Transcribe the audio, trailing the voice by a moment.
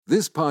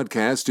This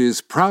podcast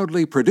is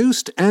proudly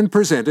produced and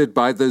presented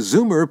by the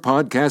Zoomer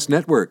Podcast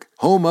Network,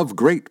 home of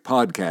great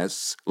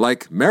podcasts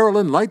like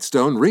Marilyn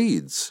Lightstone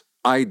Reads,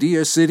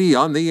 Idea City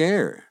on the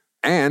Air,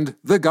 and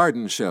The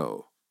Garden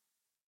Show.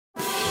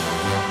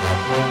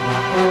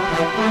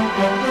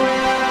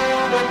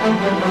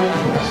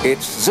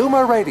 It's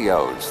Zoomer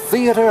Radio's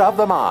Theater of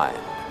the Mind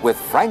with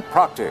Frank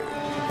Proctor.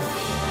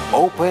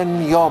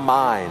 Open your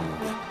mind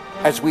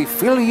as we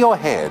fill your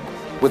head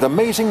with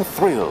amazing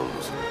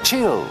thrills,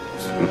 chills,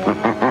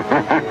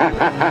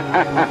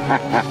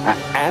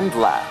 and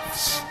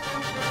laughs.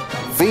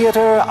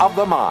 Theater of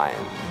the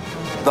Mind.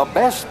 The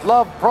best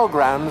love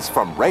programs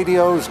from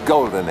radio's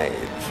golden age.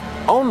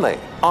 Only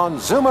on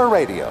Zoomer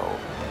Radio.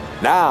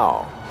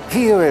 Now,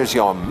 here is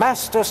your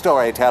master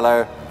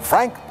storyteller,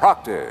 Frank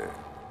Proctor.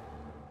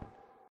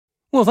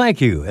 Well,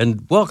 thank you,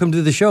 and welcome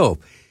to the show.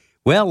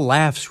 Well,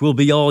 laughs will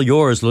be all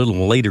yours a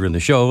little later in the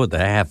show. At the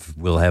half,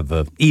 we'll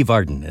have Eve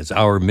Arden as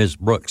our Miss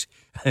Brooks.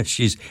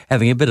 She's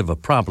having a bit of a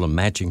problem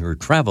matching her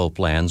travel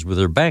plans with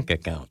her bank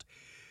account.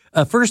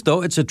 First,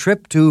 though, it's a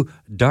trip to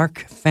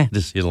dark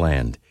fantasy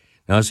land.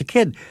 Now, as a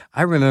kid,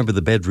 I remember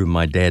the bedroom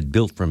my dad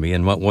built for me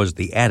in what was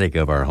the attic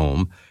of our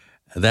home.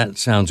 That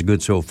sounds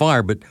good so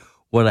far, but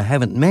what I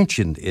haven't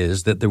mentioned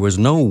is that there was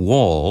no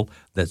wall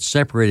that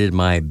separated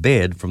my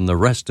bed from the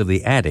rest of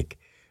the attic,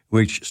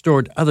 which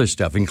stored other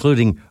stuff,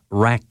 including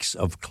racks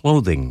of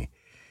clothing.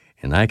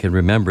 And I can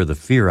remember the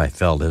fear I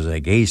felt as I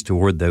gazed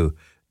toward the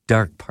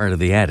dark part of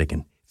the attic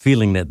and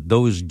feeling that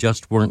those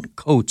just weren't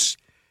coats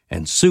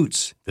and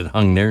suits that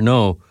hung there.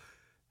 No,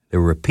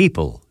 there were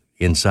people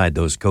inside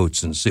those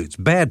coats and suits,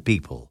 bad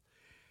people.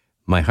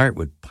 My heart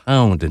would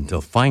pound until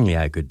finally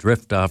I could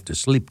drift off to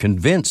sleep,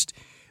 convinced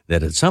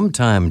that at some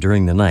time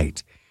during the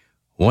night,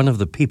 one of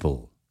the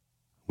people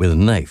with a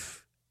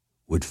knife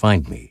would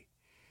find me.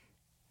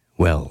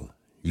 Well,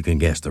 you can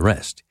guess the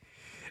rest.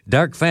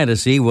 Dark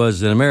Fantasy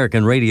was an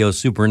American radio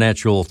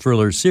supernatural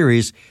thriller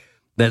series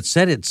that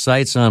set its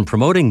sights on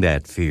promoting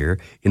that fear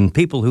in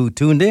people who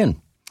tuned in.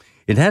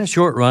 It had a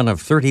short run of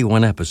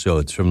 31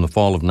 episodes from the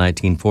fall of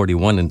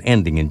 1941 and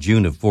ending in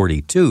June of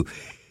 42.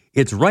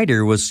 Its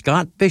writer was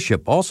Scott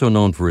Bishop, also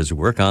known for his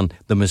work on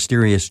The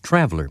Mysterious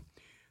Traveler.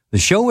 The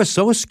show was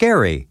so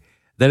scary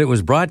that it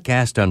was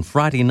broadcast on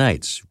Friday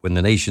nights when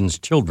the nation's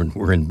children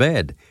were in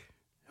bed.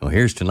 Well,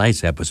 here's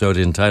tonight's episode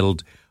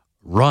entitled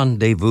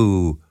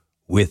Rendezvous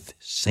with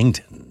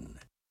Satan.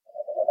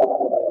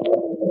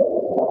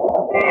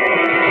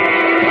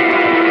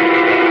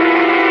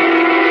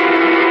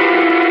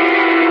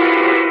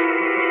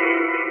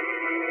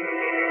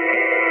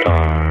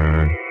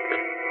 Dark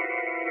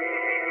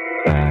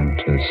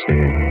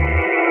fantasy.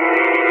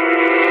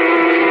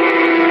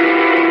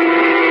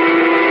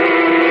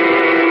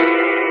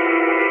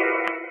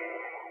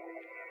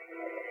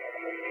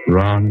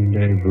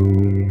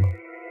 Rendezvous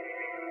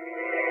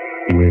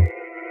with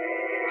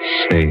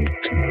Satan.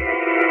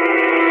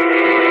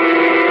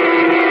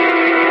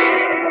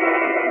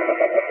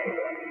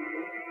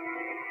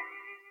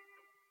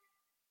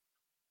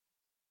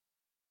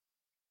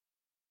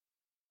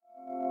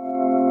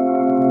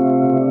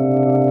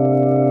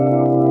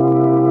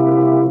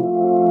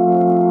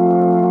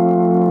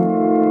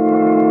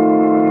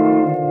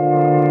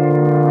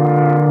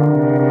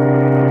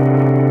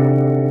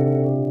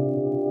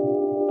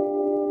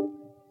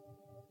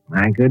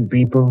 My good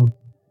people,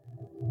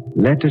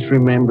 let us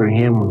remember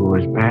him who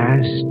has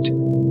passed,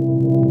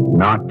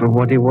 not for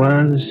what he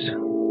was,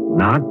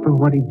 not for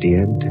what he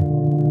did,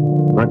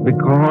 but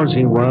because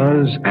he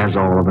was, as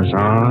all of us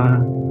are,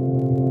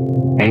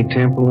 a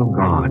temple of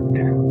God.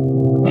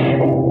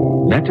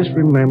 Let us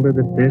remember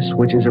that this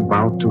which is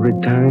about to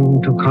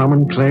return to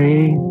common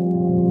clay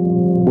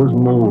was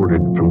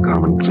molded from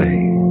common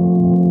clay.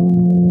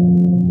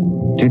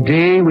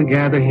 Today we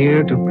gather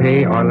here to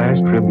pay our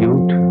last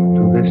tribute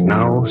to this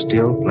now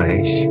still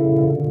flesh,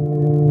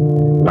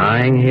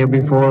 lying here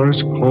before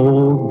us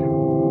clothed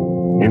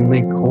in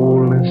the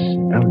coldness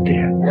of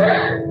death.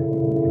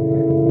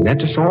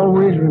 Let us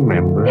always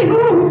remember,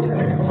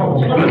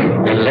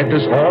 let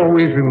us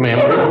always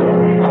remember.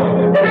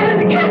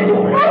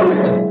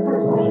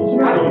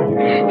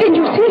 Did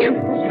you see him?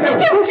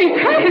 It was his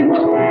hand.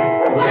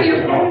 What are you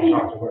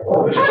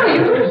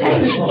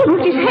saying? It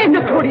was his hand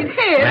that put his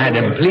head.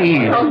 Madam,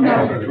 please. Oh, no.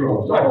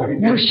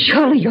 No,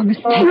 surely you're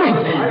mistaken.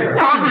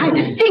 I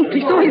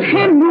distinctly saw his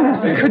hand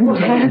move. Couldn't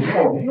have.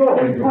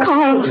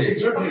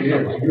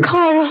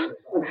 Carl.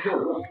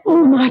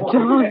 Oh, my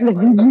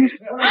darling.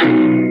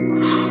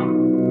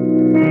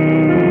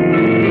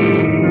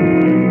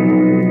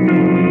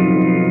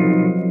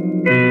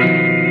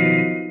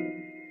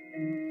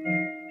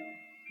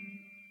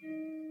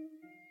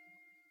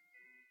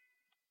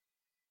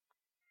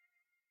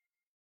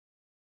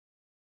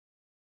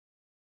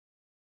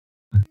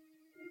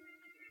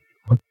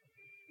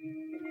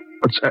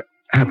 What's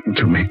happened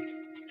to me?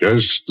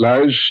 Just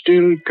lie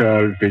still,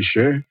 Carl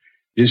Fisher.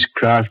 This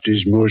craft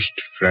is most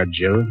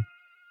fragile.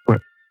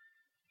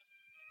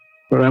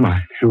 Where am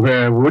I?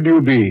 Where would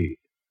you be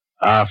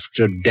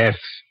after death?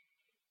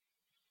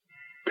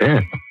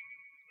 Death?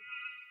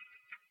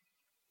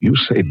 You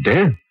say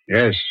dead?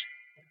 Yes.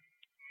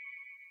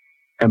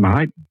 Am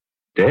I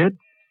dead?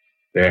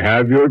 They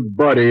have your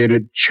body in a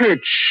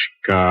church,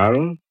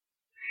 Carl.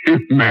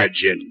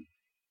 Imagine.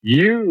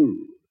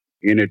 You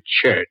in a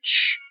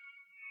church.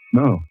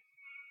 No.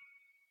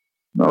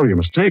 No, you're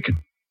mistaken.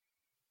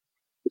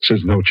 This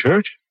is no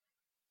church.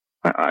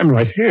 I'm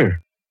right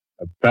here.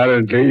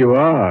 Apparently you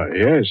are,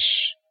 yes.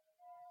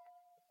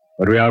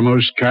 But we are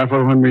most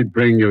careful when we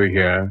bring you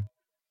here.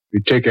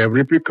 We take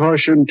every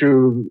precaution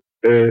to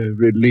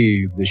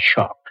relieve the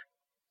shock.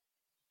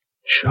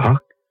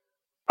 Shock?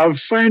 Of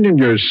finding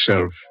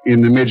yourself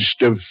in the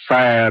midst of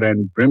fire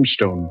and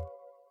brimstone.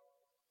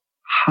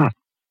 Hot.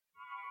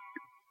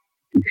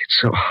 It's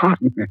so hot.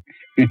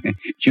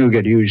 You'll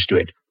get used to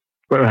it.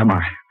 Where am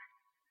I?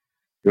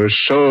 Your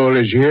soul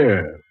is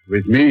here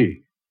with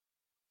me.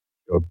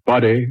 Your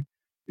body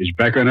is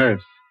back on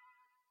Earth.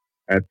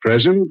 At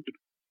present,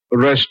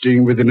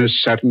 resting within a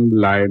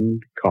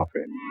satin-lined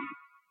coffin.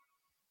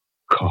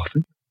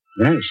 Coffin?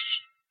 Yes.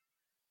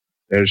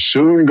 They're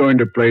soon going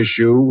to place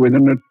you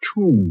within a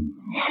tomb.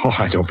 Oh,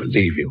 I don't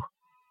believe you.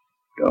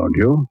 Don't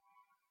you?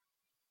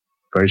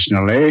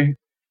 Personally,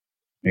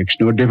 makes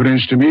no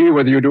difference to me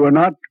whether you do or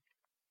not.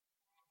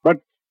 But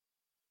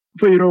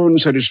for your own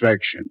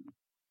satisfaction,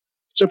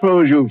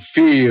 suppose you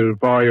feel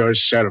for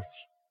yourself.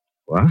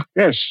 What?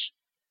 Yes.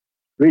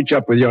 Reach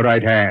up with your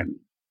right hand.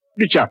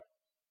 Reach up.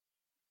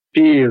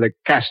 Feel the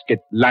casket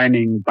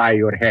lining by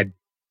your head.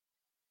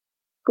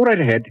 Go right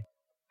ahead.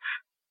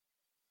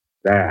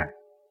 There.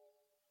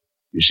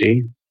 You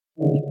see?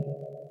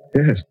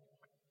 Yes.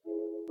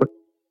 But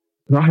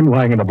I'm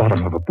lying in the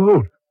bottom of a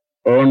boat.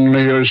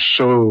 Only your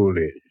soul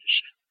is.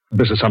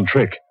 This is some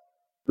trick.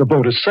 The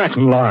boat is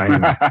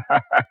satin-lined.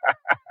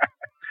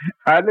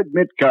 I'll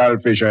admit, Carl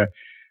Fisher,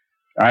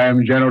 I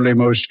am generally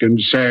most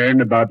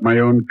concerned about my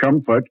own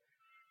comfort.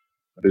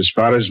 But as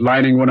far as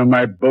lining one of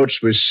my boats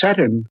with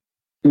satin,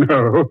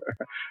 no,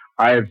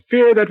 I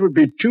fear that would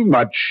be too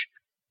much,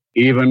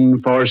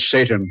 even for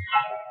Satan.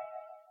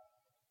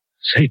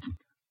 Satan?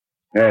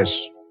 Yes.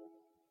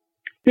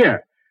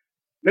 Here,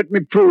 let me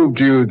prove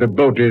to you the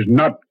boat is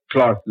not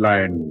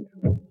cloth-lined.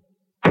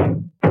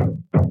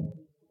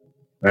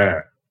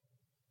 There.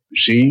 You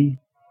see?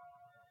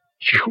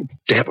 You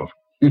devil.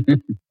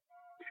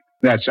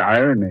 That's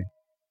irony.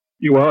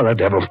 You are a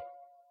devil.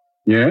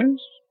 Yes,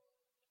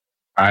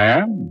 I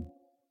am.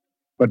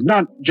 But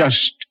not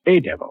just a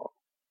devil.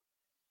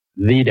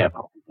 The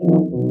devil.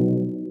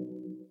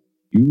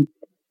 You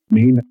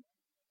mean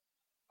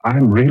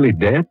I'm really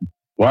dead?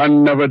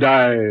 One never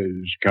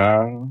dies,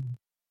 Carl.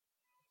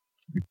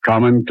 The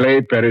common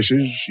clay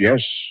perishes,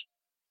 yes,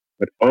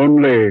 but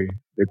only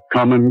the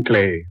common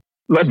clay.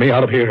 Let me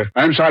out of here.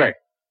 I'm sorry.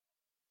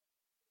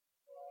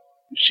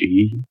 You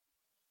see,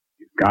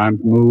 you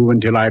can't move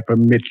until I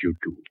permit you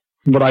to.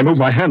 But I moved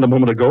my hand a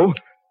moment ago.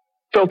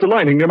 Felt the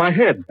lining near my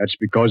head. That's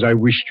because I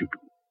wished you to.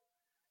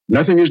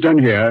 Nothing is done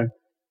here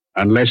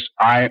unless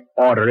I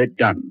order it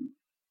done.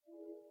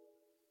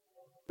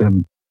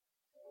 Then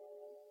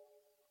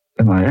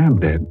I am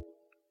dead.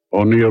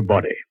 Only your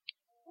body.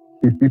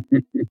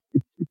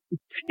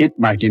 It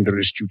might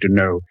interest you to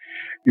know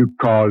you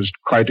caused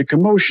quite a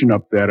commotion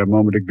up there a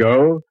moment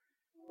ago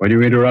when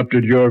you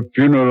interrupted your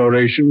funeral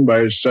oration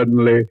by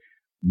suddenly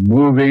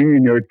moving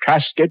in your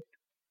casket.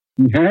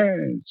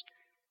 Yes,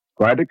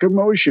 quite a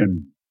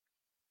commotion.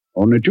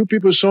 Only 2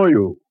 people saw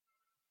you.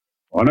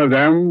 One of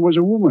them was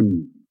a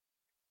woman.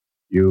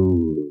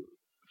 You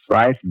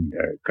frightened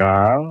her,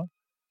 Carl.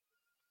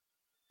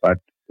 But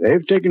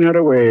they've taken her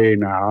away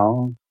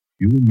now.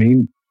 You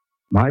mean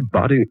my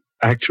body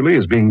actually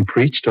is being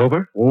preached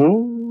over?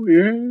 Oh,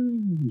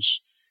 yes.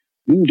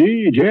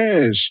 Indeed,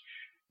 yes.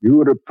 You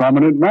were a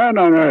prominent man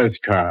on Earth,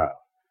 Carl.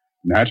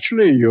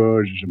 Naturally,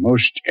 yours is a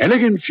most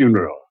elegant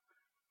funeral.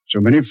 So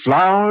many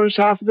flowers,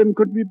 half of them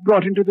could be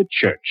brought into the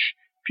church.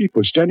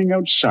 People standing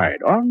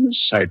outside, on the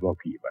sidewalk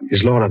even.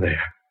 Is Laura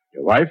there?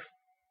 Your wife?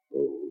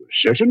 Oh,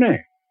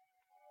 certainly.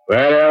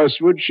 Where else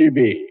would she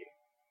be?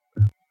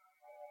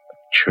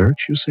 Church,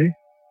 you say?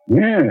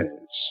 Yes.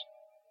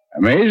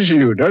 Amazes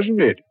you, doesn't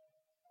it?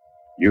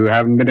 You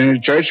haven't been in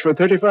a church for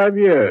 35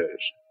 years.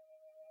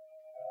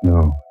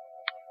 No.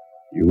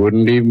 You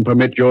wouldn't even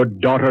permit your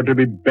daughter to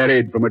be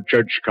buried from a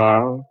church,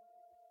 Carl.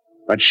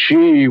 But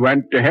she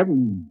went to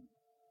heaven.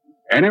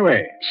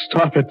 Anyway.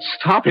 Stop it.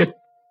 Stop it.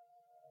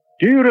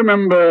 Do you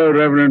remember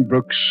Reverend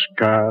Brooks,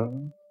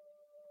 Carl?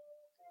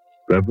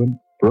 Reverend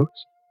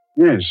Brooks?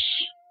 Yes.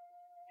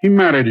 He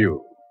married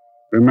you.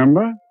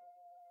 Remember?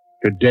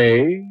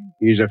 Today,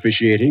 he's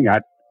officiating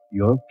at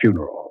your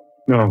funeral.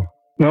 No.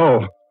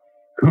 No.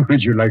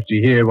 Would you like to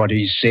hear what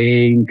he's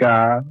saying,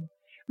 Carl?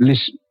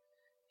 Listen.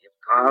 If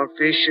Carl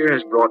Fisher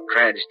has brought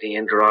tragedy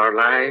into our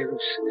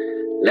lives,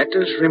 let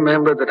us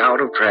remember that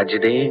out of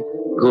tragedy,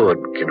 good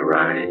can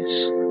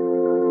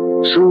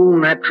arise. Soon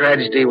that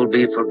tragedy will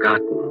be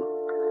forgotten.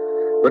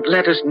 But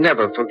let us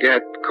never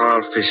forget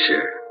Carl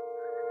Fisher.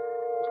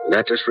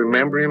 Let us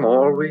remember him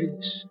always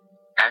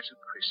as a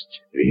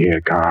Christian. Here,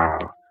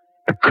 Carl.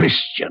 A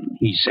Christian,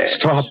 he says.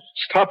 Stop.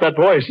 Stop that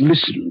voice.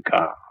 Listen,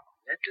 Carl.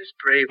 Let us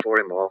pray for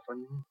him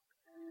often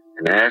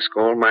and ask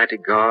Almighty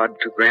God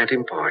to grant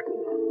him pardon.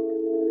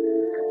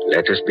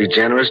 Let us be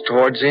generous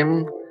towards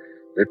him,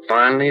 that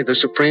finally the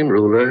Supreme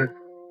Ruler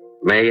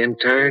may in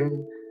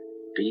turn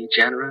be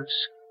generous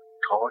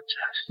towards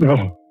us.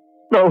 No.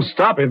 No,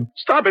 stop him.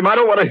 Stop him. I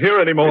don't want to hear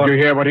anymore. Did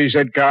you hear what he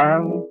said,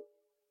 Carl?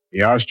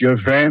 He asked your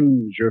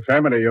friends, your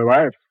family, your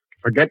wife,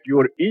 to forget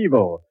your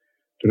evil,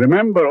 to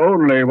remember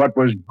only what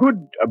was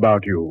good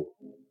about you.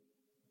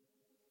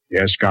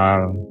 Yes,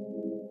 Carl,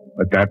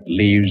 but that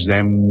leaves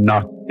them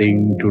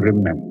nothing to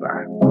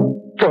remember.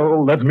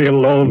 Oh, let me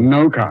alone.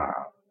 No,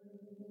 Carl.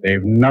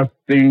 They've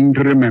nothing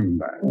to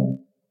remember.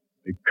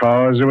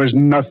 Because there was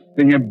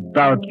nothing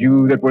about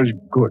you that was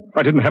good.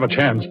 I didn't have a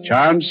chance.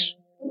 Chance?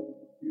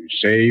 You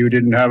say you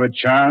didn't have a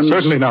chance?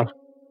 Certainly not.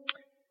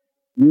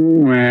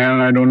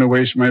 Well, I don't want to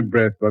waste my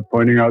breath by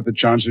pointing out the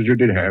chances you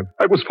did have.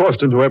 I was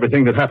forced into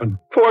everything that happened.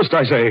 Forced,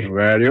 I say.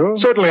 Were you?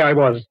 Certainly I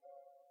was.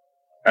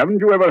 Haven't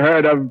you ever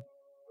heard of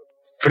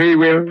free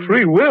will?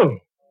 Free will?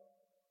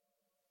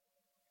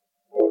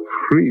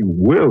 Free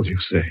will, you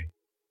say?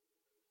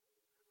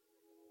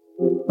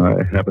 I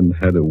haven't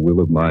had a will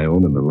of my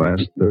own in the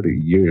last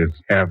 30 years.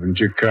 Haven't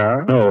you,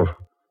 Carl? No.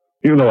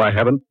 You know I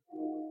haven't.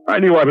 I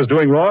knew I was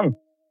doing wrong.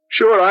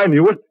 Sure, I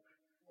knew it.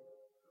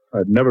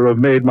 I'd never have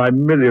made my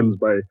millions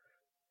by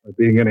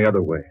being any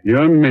other way.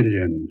 Your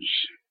millions.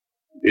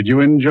 Did you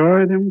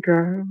enjoy them,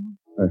 Carl?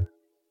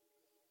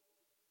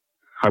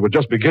 I was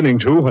just beginning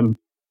to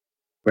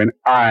when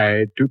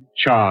I took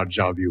charge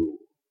of you.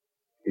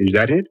 Is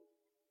that it?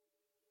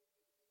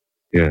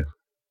 Yes.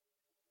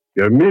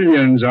 Your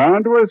millions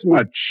aren't worth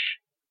much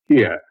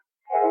here.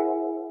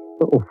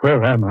 Oh,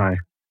 where am I?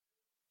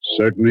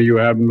 Certainly you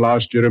haven't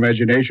lost your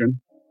imagination.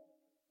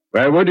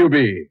 Where would you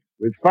be?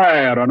 With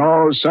fire on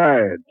all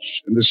sides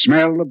and the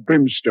smell of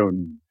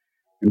brimstone.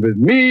 And with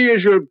me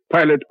as your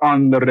pilot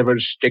on the river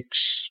Styx.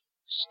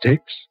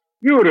 Styx?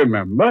 You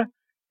remember.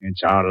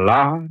 It's our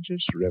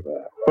largest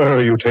river. Where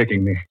are you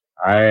taking me?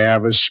 I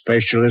have a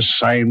special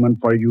assignment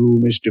for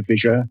you, Mr.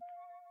 Fisher.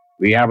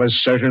 We have a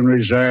certain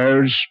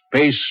reserved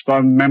space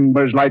for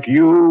members like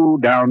you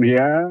down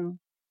here.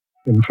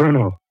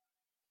 Inferno.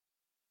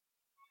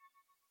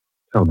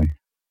 Tell me.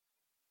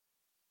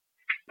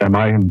 Am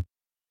I in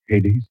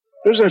Hades?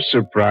 Does that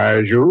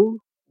surprise you?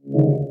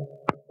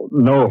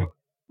 No.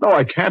 No,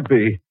 I can't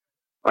be.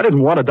 I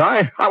didn't want to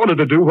die. I wanted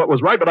to do what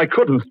was right, but I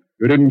couldn't.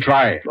 You didn't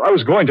try. I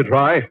was going to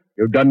try.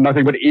 You've done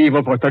nothing but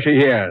evil for 30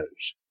 years.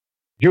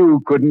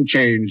 You couldn't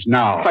change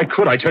now. I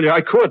could, I tell you,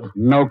 I could.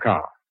 No,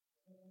 Carl.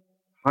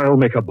 I'll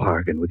make a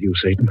bargain with you,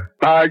 Satan.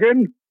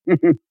 Bargain?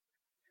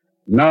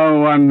 No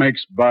one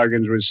makes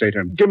bargains with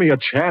Satan. Give me a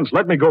chance.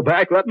 Let me go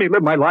back. Let me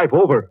live my life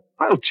over.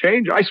 I'll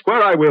change. I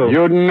swear I will.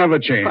 You'd never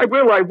change. I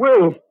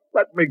will.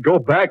 Let me go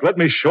back. Let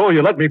me show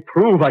you. Let me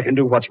prove I can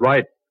do what's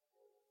right.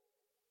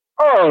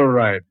 All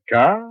right,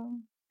 Carl.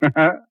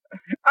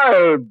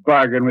 I'll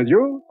bargain with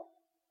you.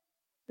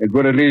 It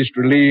would at least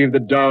relieve the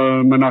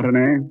dull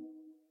monotony.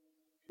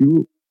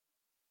 You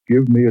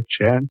give me a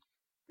chance?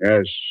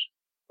 Yes,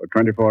 for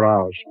 24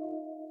 hours.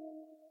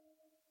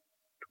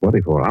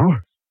 24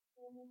 hours?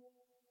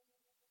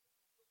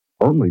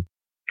 Only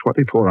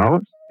 24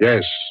 hours?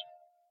 Yes.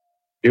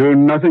 Do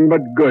nothing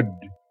but good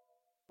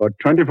for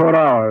 24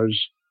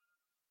 hours,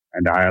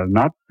 and I'll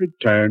not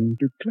return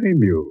to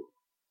claim you.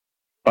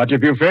 But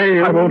if you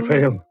fail... I won't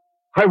fail.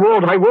 I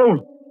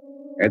won't.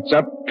 It's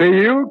up to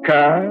you,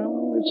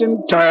 Carl. It's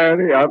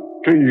entirely up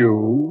to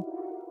you.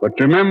 But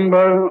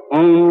remember,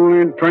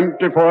 only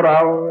 24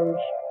 hours.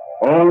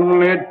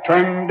 Only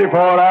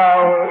 24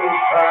 hours,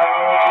 Carl.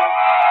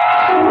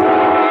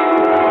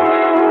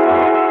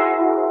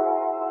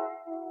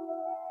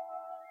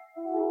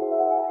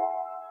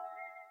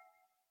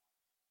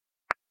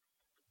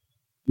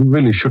 You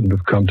really shouldn't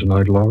have come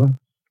tonight, Laura.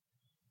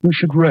 You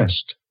should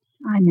rest.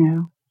 I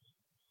know.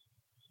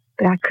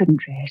 But I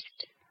couldn't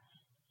rest.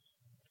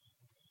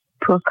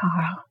 Poor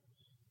Carl.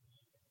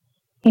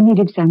 He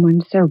needed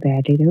someone so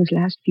badly those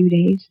last few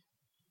days.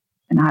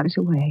 And I was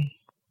away.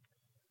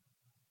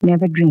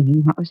 Never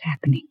dreaming what was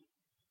happening.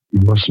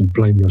 You mustn't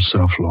blame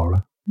yourself,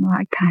 Laura. No,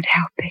 I can't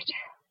help it.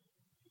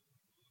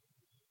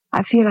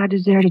 I feel I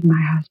deserted my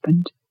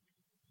husband.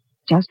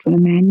 Just when a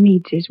man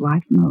needs his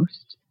wife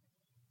most.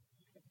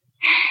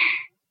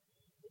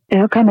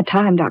 There'll come a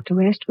time, Dr.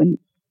 West, when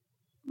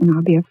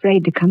I'll be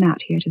afraid to come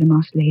out here to the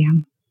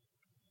mausoleum.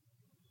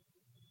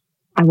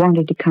 I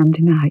wanted to come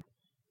tonight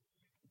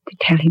to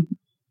tell him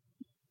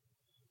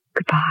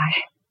goodbye.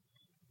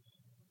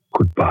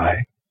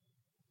 Goodbye?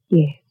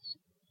 Yes.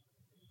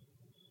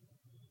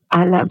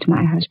 I loved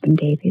my husband,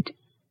 David.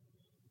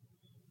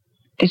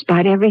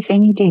 Despite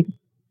everything he did,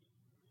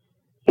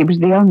 he was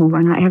the only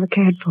one I ever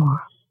cared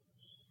for.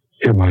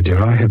 Here, my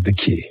dear, I have the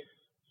key.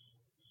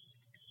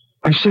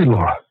 I say,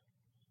 Laura,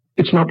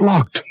 it's not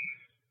locked.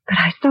 But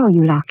I saw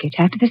you lock it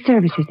after the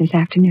services this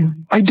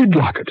afternoon. I did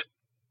lock it.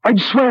 I'd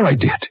swear I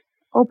did.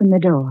 Open the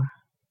door.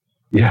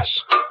 Yes.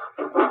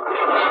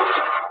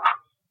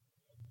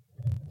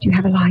 Do you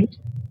have a light?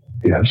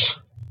 Yes.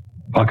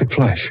 Pocket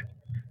flash.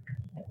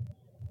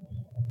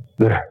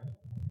 There.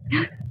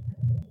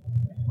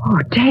 Oh,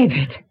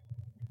 David.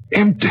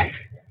 Empty.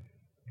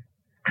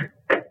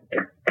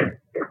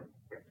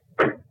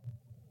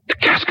 The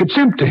casket's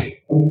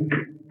empty.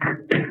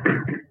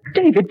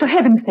 David, for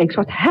heaven's sakes,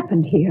 what's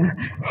happened here?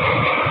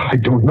 I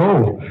don't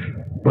know,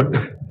 but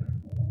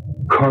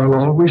Carl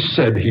always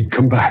said he'd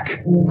come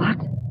back. What?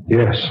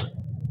 Yes.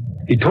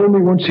 He told me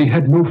once he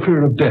had no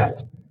fear of death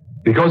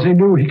because he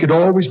knew he could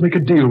always make a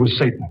deal with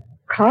Satan.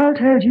 Carl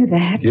told you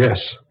that? Yes.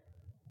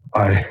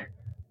 I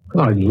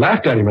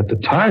laughed at him at the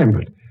time,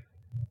 but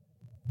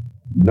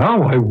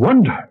now I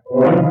wonder.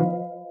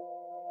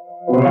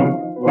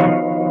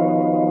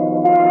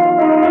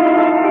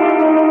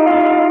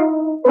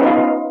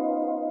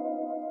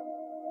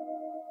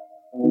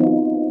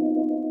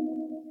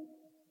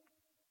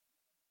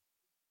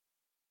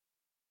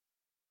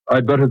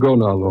 I'd better go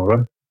now,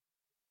 Laura.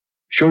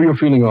 Sure you're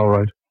feeling all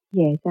right?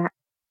 Yes,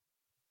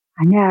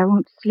 I know I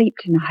won't sleep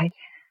tonight.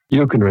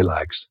 You can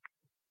relax.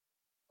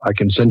 I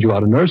can send you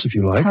out a nurse if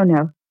you like. Oh,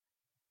 no.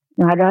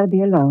 No, I'd rather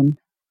be alone.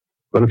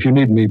 But if you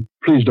need me,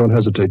 please don't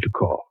hesitate to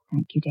call.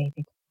 Thank you,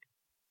 David.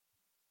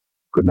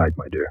 Good night,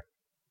 my dear.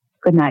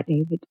 Good night,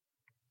 David.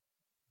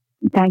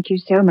 And thank you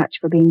so much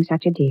for being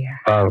such a dear.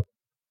 I'll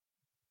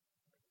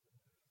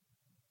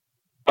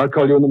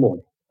call you in the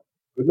morning.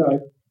 Good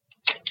night.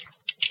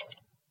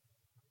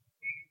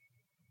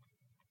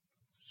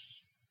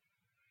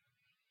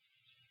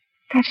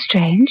 That's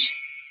strange.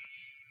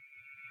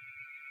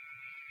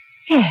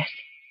 Yes.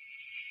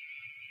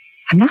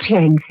 I'm not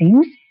hearing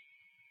things.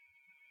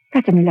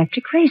 That's an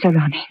electric razor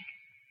running.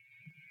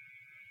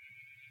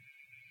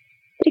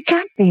 But it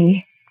can't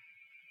be.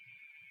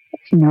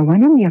 There's no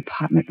one in the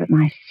apartment but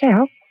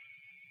myself.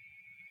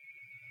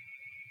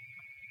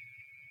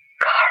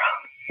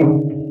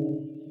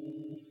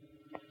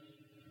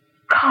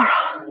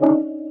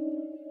 Carl.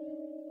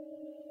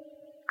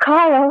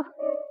 Carl.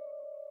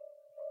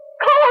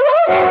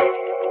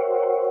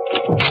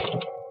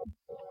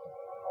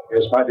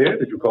 Yes, my dear,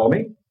 did you call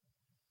me?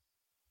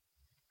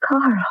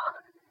 Carl.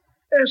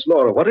 Yes,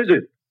 Laura, what is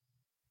it?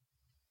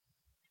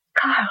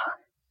 Carl.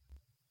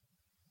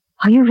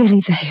 Are you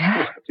really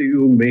there? What do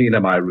you mean,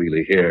 am I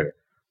really here?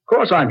 Of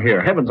course I'm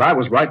here. Heavens, I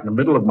was right in the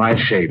middle of my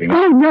shaving.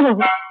 Oh, no.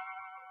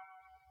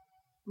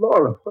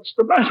 Laura, what's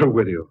the matter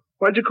with you?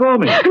 Why'd you call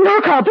me?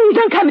 No, Carl, please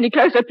don't come any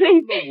closer,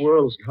 please. The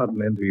world's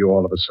gotten into you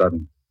all of a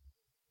sudden.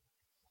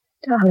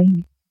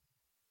 Darling.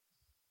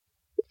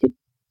 Is it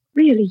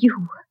really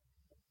you?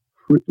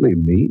 Really,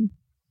 me?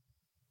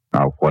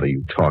 Now, what are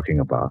you talking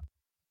about?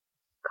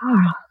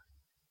 Carl.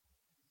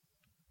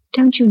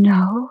 Don't you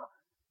know?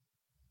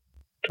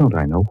 Don't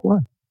I know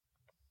what?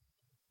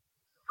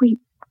 We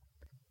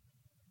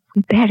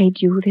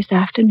buried you this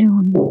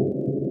afternoon.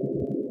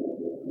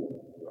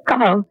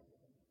 Carl,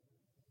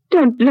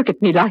 don't look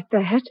at me like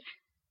that.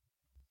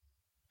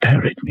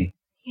 Buried me?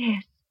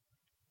 Yes.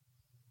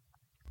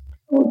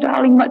 Oh,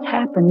 darling, what's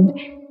happened?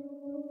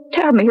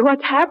 Tell me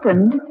what's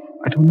happened.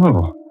 I don't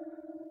know.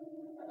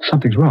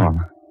 Something's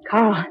wrong.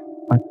 Carl.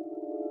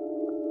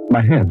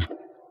 My head.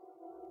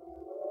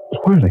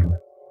 Whirling.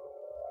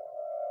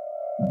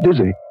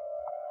 Dizzy.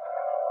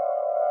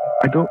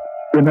 I don't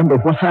remember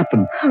what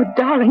happened. Oh,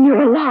 darling,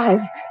 you're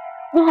alive.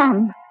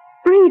 Warm.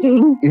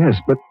 Breathing. Yes,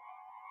 but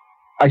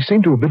I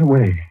seem to have been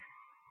away.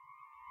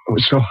 It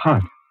was so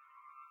hot.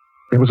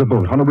 There was a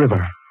boat on a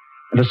river,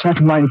 and a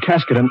satin-lined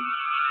casket, and...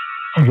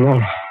 Oh,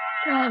 Laura.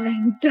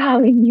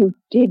 Darling, you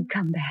did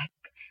come back.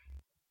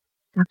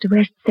 Dr.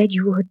 West said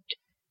you would.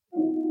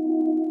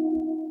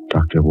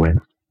 Dr. West?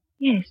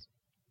 Yes,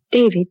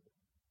 David.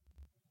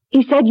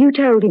 He said you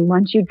told him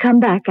once you'd come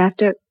back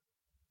after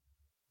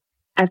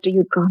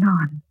you'd gone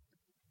on.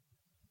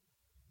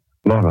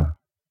 Laura,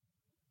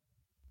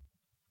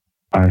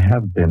 I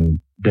have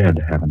been dead,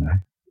 haven't I?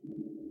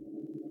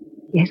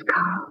 Yes,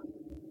 Carl.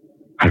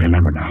 I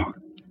remember now.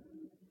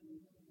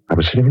 I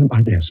was sitting at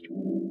my desk,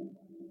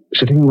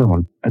 sitting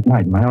alone at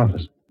night in my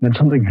office. Then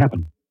something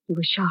happened. You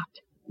were shot.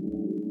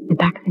 In the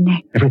back of the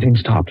neck. Everything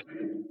stopped.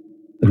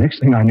 The next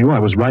thing I knew, I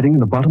was riding in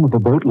the bottom of a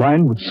boat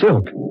lined with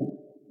silk.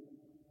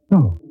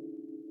 No.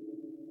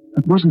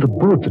 It wasn't the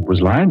boat that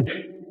was lined.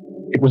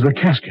 It was the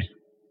casket.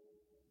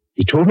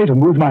 He told me to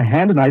move my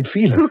hand and I'd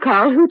feel it. Who,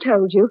 Carl? Who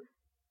told you?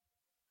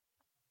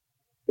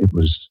 It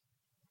was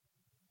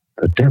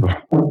the devil.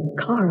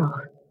 Carl.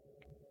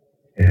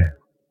 Yeah.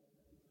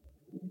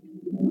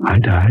 I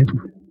died.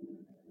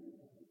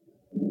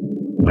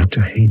 Went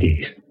to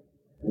Hades.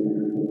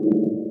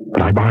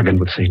 But I bargained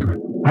with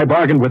Satan. I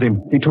bargained with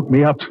him. He took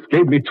me up,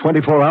 gave me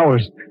 24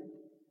 hours.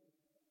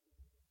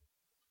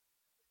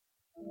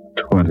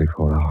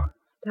 24 hours.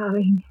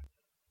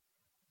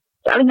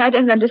 Darling, I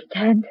don't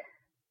understand.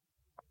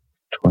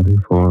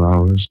 24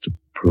 hours to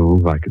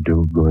prove I could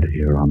do good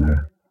here on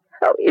Earth.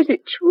 How is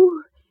it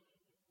true?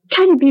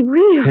 Can it be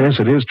real? Yes,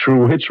 it is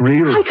true. It's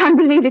real. I can't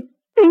believe it.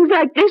 Things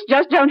like this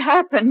just don't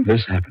happen.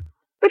 This happened.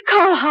 But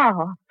Carl,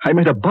 how? I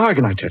made a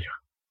bargain, I tell you.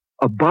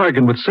 A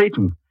bargain with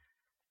Satan.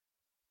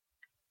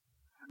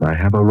 I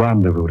have a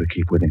rendezvous to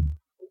keep with him.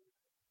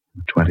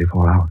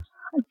 24 hours.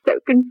 I'm so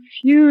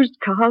confused,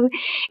 Carl.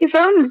 If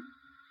only...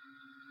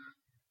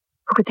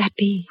 Who could that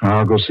be?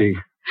 I'll go see.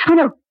 Oh,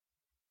 no. If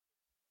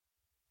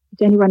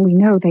it's anyone we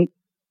know, they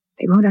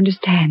won't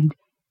understand.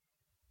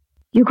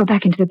 You go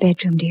back into the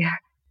bedroom, dear.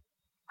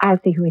 I'll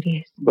see who it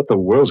is. But the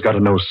world's got to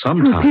know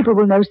sometime. People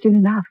will know soon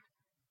enough.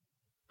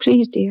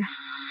 Please, dear.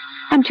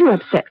 I'm too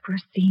upset for a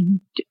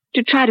scene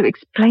to try to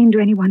explain to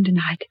anyone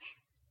tonight.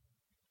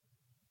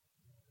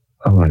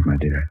 All right, my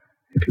dear,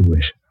 if you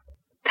wish.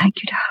 Thank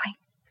you, darling.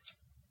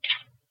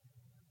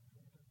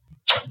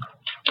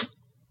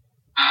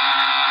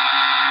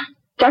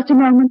 Just a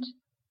moment.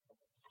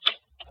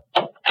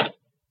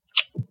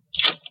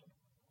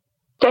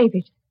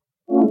 David.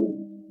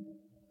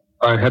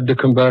 I had to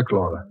come back,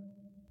 Laura.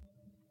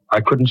 I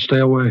couldn't stay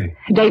away.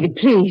 David,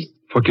 please.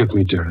 Forgive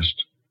me,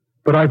 dearest.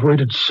 But I've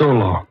waited so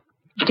long.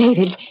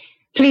 David,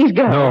 please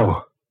go.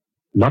 No,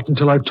 not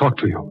until I've talked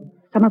to you.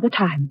 Some other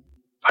time.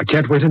 I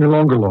can't wait any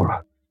longer,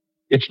 Laura.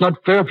 It's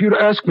not fair for you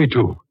to ask me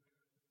to.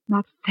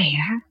 Not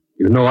fair?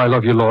 You know I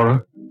love you,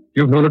 Laura.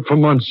 You've known it for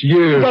months,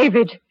 years.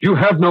 David. You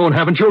have known,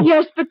 haven't you?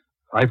 Yes, but...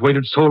 I've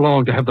waited so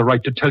long to have the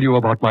right to tell you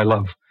about my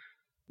love.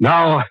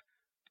 Now,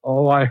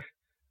 I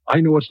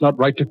know it's not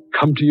right to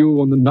come to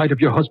you on the night of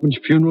your husband's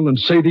funeral and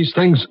say these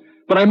things,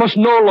 but I must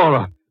know,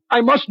 Laura.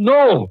 I must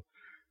know.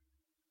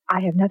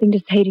 I have nothing to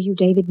say to you,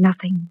 David,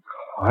 nothing.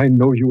 I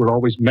know you were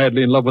always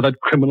madly in love with that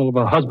criminal of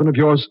a husband of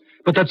yours,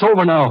 but that's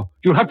over now.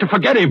 You'll have to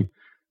forget him.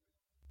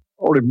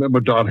 Oh, remember,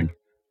 darling,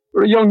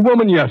 you're a young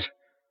woman yet.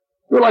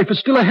 Your life is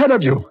still ahead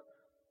of you.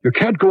 You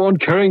can't go on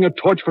carrying a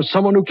torch for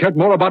someone who cared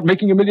more about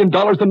making $1 million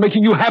than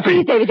making you happy.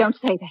 Please, David, don't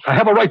say that. I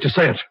have a right to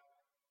say it.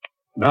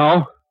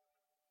 Now,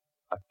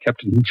 I've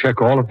kept it in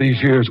check all of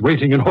these years,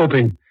 waiting and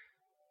hoping.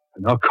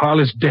 And now Carl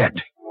is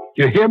dead.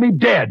 You hear me?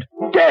 Dead.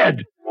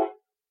 Dead.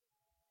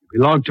 You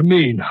belong to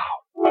me now.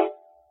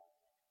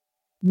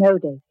 No,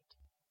 David.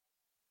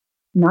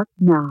 Not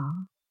now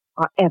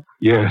or ever.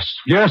 Yes,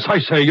 I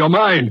say, you're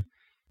mine.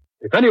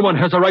 If anyone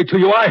has a right to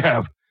you, I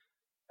have.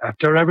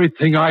 After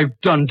everything I've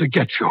done to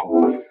get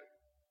you.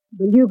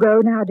 Will you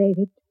go now,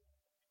 David?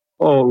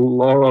 Oh,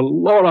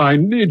 Laura, I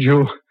need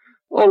you.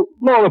 Oh,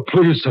 Laura,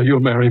 please say you'll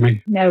marry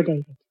me. No,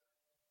 David.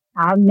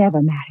 I'll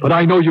never marry you. But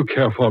I know you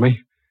care for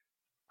me.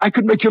 I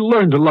could make you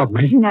learn to love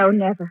me. No,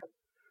 never.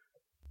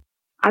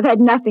 I've had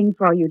nothing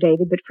for you,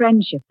 David, but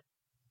friendship.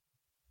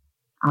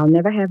 I'll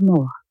never have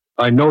more.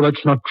 I know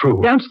that's not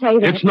true. Don't say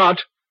that. It's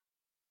not.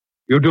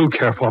 You do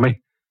care for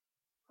me.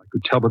 I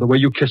could tell by the way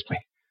you kissed me.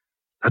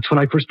 That's when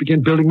I first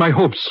began building my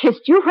hopes.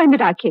 Kissed you? When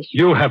did I kiss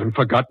you? You haven't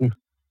forgotten.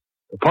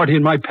 The party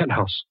in my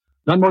penthouse.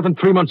 Not more than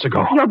 3 months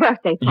ago. Your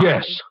birthday party?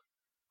 Yes.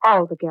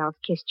 All the girls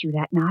kissed you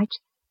that night.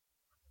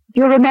 If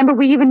you remember,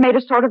 we even made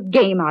a sort of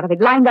game out of it,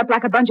 lined up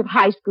like a bunch of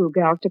high school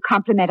girls to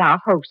compliment our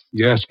host.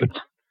 Yes, but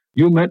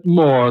you meant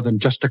more than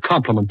just a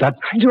compliment that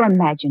night. You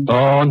imagined it.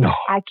 Oh, no.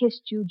 I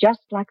kissed you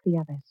just like the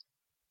others.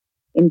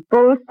 In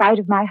full sight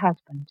of my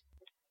husband.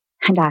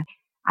 And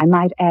I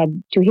might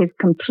add, to his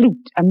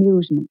complete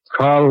amusement.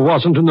 Carl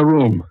wasn't in the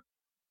room.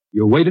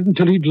 You waited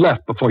until he'd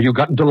left before you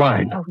got into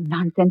line. Oh,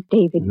 nonsense,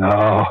 David.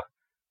 No.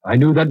 I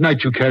knew that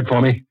night you cared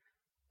for me.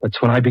 That's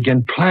when I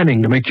began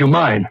planning to make you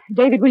mine.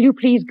 David, will you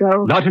please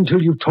go? Not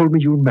until you've told me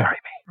you'll marry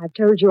me. I've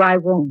told you I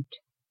won't.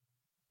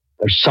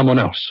 There's someone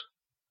else.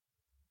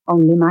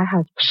 Only my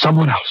husband.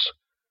 Someone else.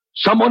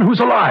 Someone who's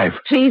alive.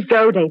 Please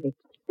go, David.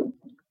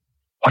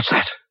 What's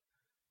that?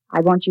 I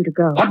want you to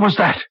go. What was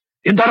that?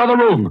 In that other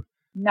room?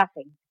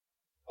 Nothing.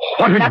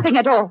 What are Nothing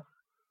at all.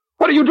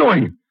 What are you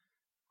doing?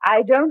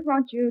 I don't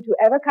want you to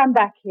ever come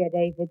back here,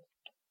 David.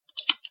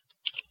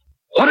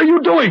 What are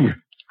you doing?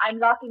 I'm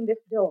locking this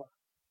door.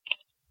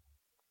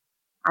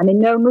 I'm in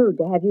no mood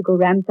to have you go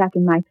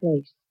ransacking my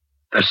place.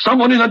 There's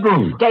someone in that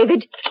room.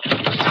 David?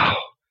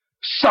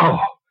 So.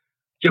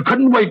 You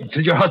couldn't wait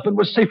until your husband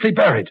was safely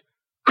buried.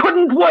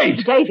 Couldn't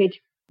wait. David.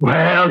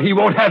 Well, he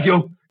won't have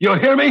you. You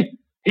hear me?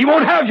 He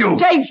won't have you.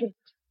 David.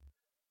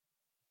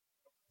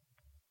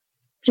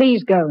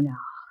 Please go now.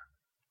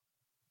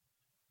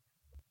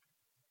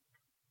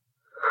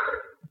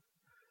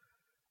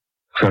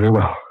 Very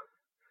well.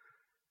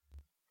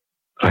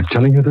 I'm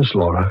telling you this,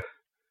 Laura.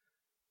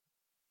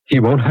 He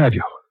won't have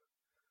you.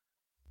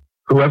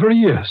 Whoever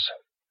he is,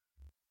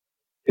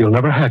 he'll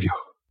never have you.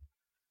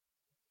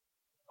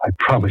 I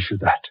promise you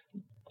that.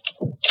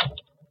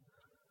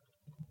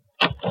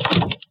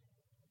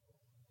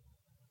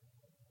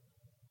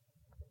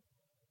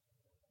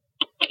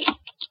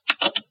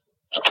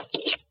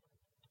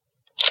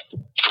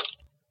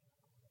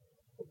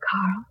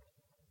 Carl?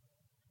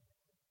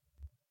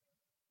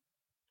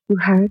 You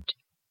hurt?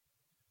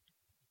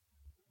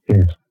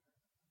 Yes.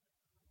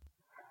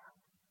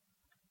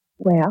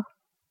 Well?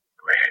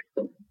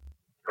 Go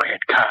ahead,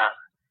 Carl.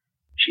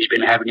 She's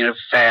been having an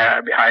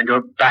affair behind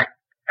your back,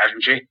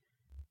 hasn't she?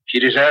 She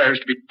deserves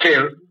to be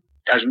killed,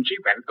 doesn't she?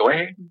 Well, go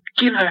ahead.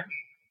 Kill her.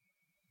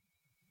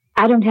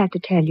 I don't have to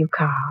tell you,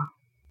 Carl.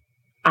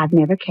 I've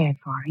never cared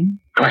for him.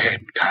 Go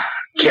ahead, Carl.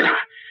 Kill her.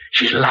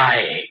 She's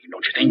lying,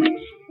 don't you think?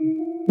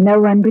 No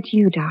one but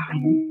you,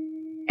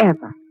 darling.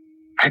 Ever.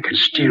 I can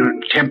still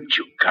tempt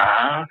you,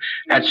 Carl.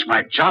 That's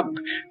my job.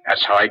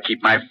 That's how I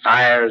keep my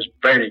fires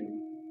burning.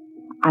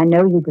 I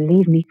know you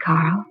believe me,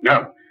 Carl.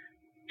 No,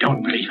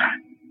 don't believe her.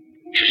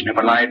 She's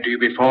never lied to you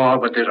before,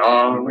 but there's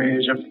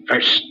always a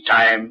first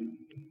time.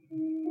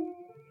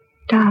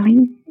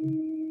 Darling,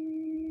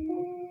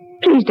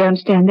 please don't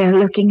stand there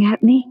looking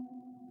at me.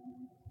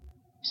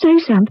 Say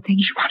something.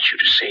 She wants you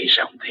to say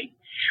something.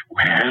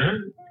 Well,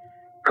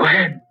 go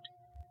ahead.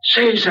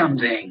 Say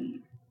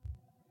something.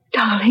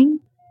 Darling.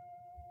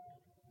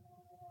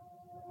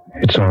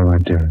 It's all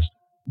right, dearest.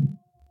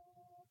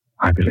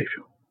 I believe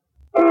you.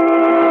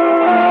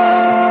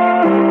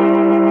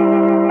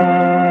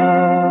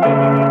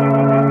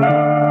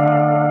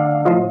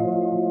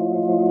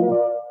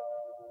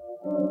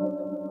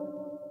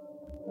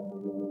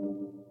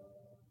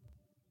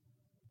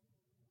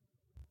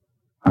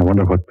 I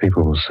wonder what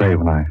people will say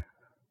when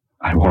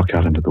I walk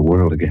out into the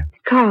world again.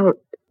 Carl,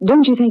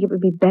 don't you think it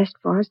would be best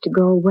for us to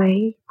go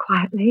away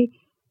quietly?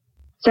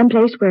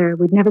 Someplace where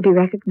we'd never be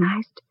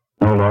recognized?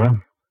 No,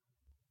 Laura.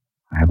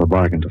 I have a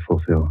bargain to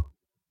fulfill.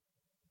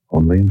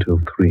 Only until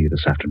 3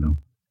 this afternoon.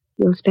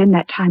 You'll spend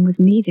that time with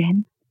me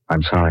then.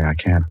 I'm sorry I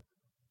can't.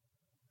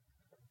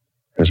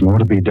 There's more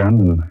to be done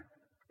than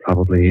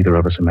probably either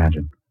of us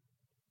imagined.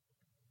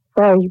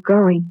 Where are you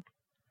going?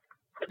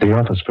 To the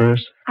office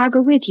first? I'll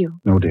go with you.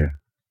 No, dear.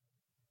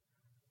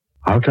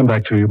 I'll come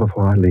back to you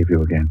before I leave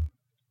you again.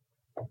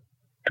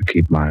 To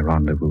keep my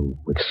rendezvous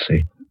with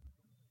Satan.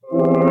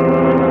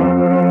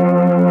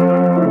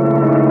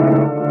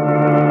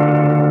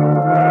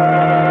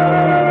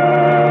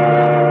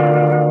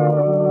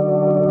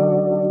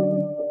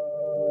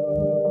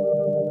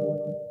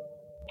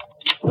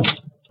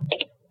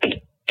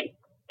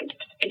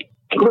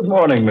 Good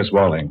morning, Miss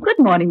Walling. Good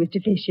morning,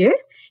 Mr. Fisher.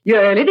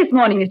 You're early this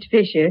morning, Mr.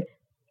 Fisher.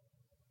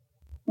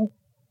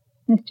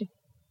 Mr.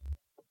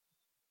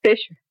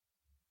 Fisher.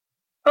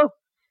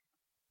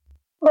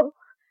 Oh.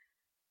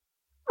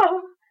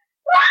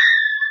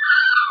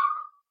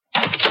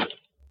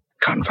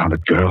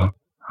 Confounded girl.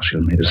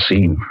 She'll have made a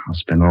scene. I'll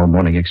spend all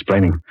morning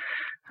explaining.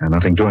 And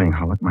nothing doing.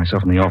 I'll lock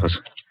myself in the office.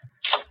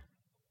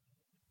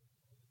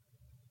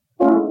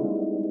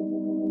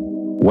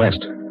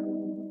 West.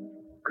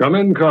 Come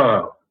in,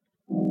 Carl.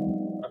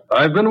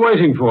 I've been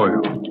waiting for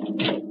you.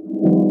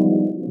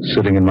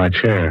 Sitting in my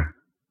chair.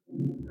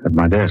 At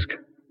my desk.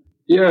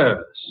 Yes.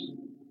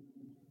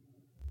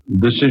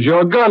 This is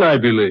your gun, I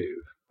believe.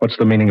 What's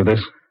the meaning of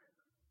this?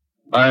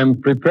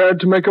 I'm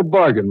prepared to make a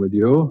bargain with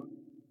you.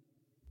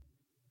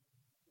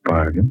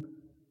 Bargain?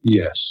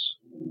 Yes.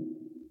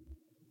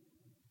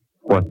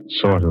 What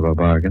sort of a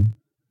bargain?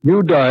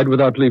 You died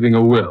without leaving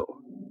a will.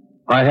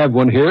 I have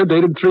one here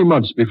dated 3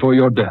 months before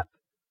your death.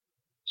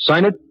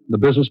 Sign it, the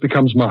business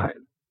becomes mine.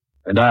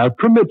 And I'll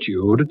permit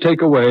you to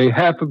take away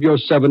half of your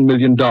 $7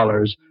 million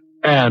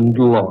and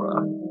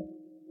Laura.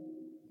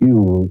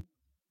 You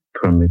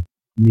permit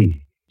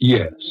me?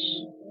 Yes.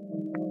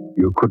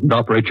 You couldn't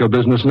operate your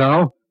business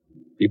now.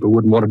 People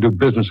wouldn't want to do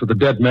business with a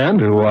dead man.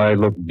 Do I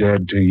look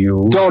dead to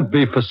you? Don't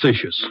be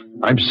facetious.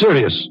 I'm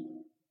serious.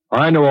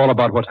 I know all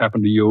about what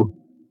happened to you.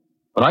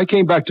 When I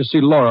came back to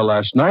see Laura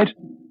last night,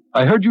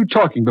 I heard you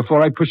talking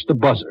before I pushed the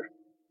buzzer.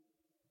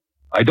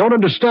 I don't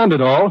understand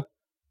it all,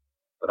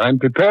 but I'm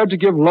prepared to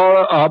give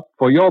Laura up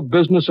for your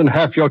business and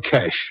half your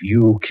cash.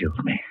 You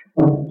killed me.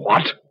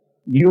 What?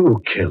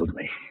 You killed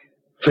me.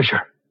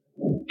 Fisher,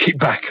 keep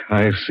back.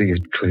 I see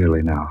it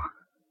clearly now.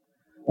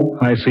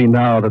 I see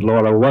now that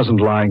Laura wasn't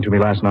lying to me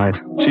last night.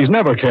 She's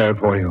never cared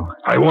for you.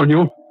 I warn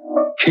you,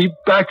 keep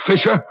back,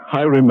 Fisher.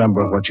 I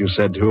remember what you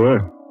said to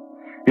her.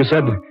 You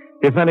said,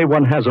 if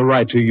anyone has a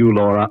right to you,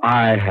 Laura,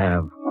 I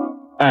have.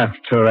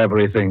 After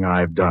everything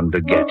I've done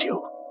to get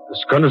you.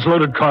 This gun is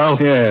loaded, Carl.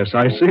 Yes,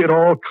 I see it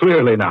all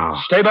clearly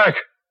now. Stay back.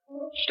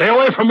 Stay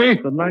away from me.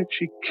 The night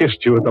she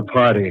kissed you at the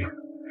party.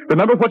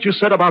 Remember what you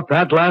said about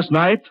that last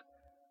night?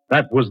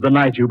 That was the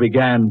night you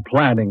began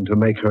planning to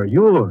make her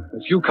yours.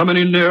 If you come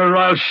any nearer,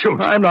 I'll shoot.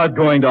 I'm not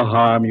going to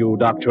harm you,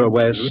 Dr.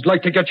 West. You'd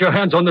like to get your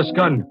hands on this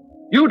gun.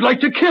 You'd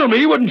like to kill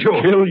me, wouldn't you?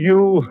 Kill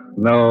you?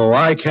 No,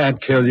 I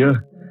can't kill you.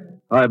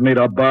 I've made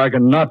a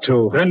bargain not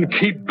to. Then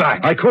keep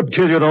back. I could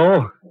kill you,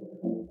 though.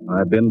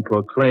 I've been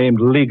proclaimed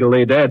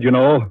legally dead, you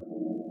know.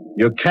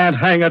 You can't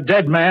hang a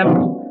dead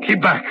man.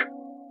 Keep back.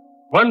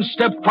 One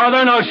step farther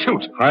and I'll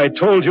shoot. I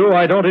told you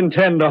I don't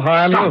intend to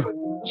harm you.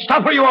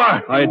 Stop where you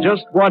are. I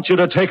just want you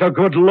to take a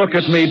good look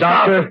at me,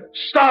 Doctor.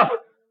 Stop.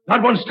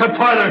 Not one step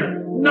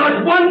farther.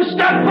 Not one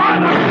step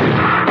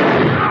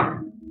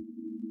farther.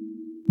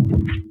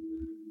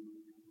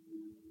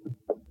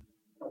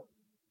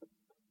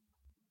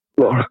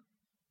 Laura.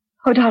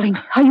 Oh, darling,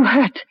 are you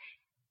hurt?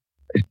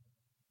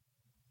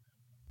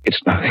 It's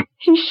nothing.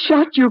 He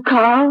shot you,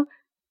 Carl.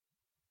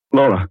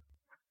 Laura.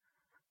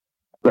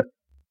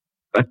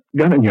 That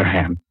gun in your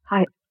hand.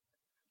 I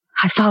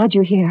followed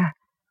you here.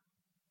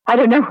 I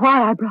don't know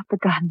why I brought the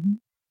gun.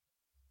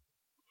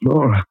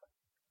 Laura.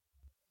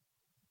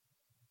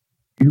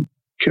 You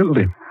killed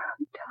him.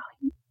 Oh,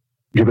 darling.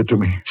 Give it to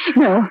me.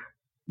 No.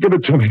 Give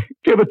it to me.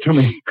 Give it to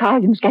me.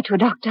 Carl, you must get to a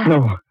doctor. No.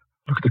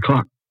 Look at the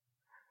clock.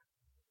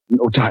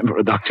 No time for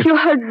a doctor. You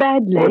hurt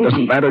badly. Oh, it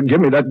doesn't matter. Give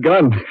me that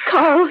gun.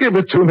 Carl. Give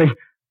it to me.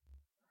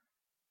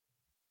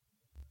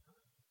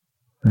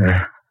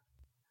 There.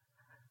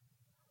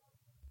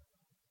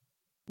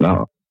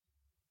 Now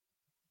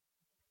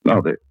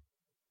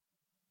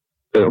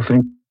they'll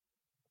think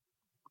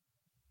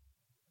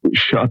we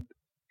shot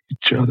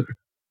each other.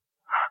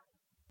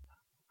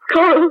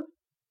 Carl.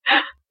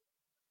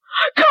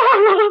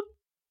 Carl.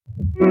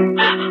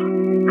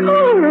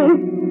 Carl.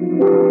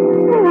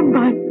 Oh,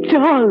 my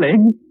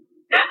darling.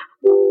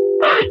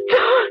 My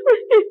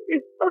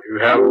darling. You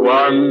have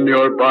won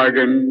your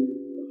bargain,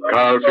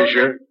 Carl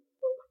Fisher.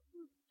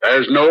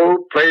 There's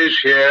no place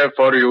here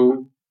for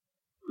you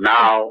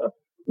now.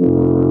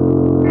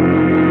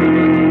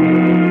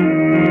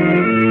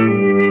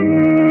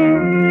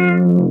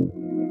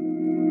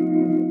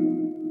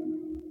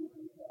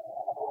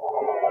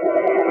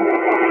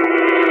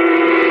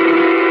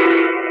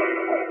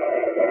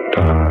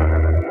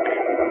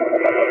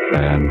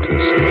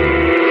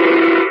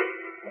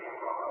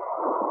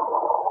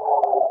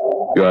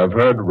 You have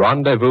heard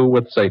Rendezvous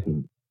with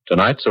Satan,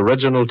 tonight's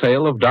original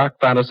tale of dark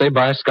fantasy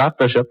by Scott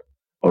Bishop,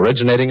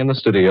 originating in the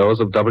studios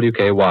of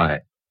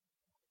WKY.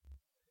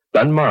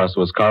 Ben Morris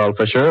was Carl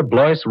Fisher,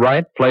 Blois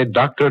Wright played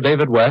Dr.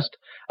 David West,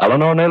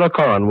 Eleanor Naylor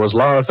Corrin was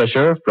Laura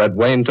Fisher, Fred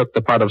Wayne took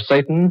the part of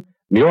Satan,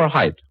 Muir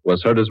Height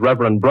was heard as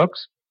Reverend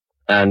Brooks,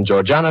 and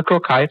Georgiana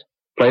Cook Height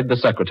played the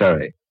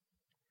secretary.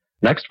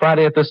 Next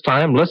Friday at this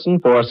time, listen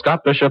for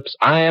Scott Bishop's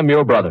I Am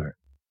Your Brother.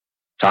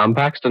 Tom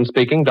Paxton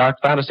speaking. Dark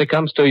Fantasy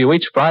comes to you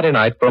each Friday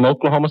night from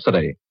Oklahoma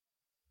City.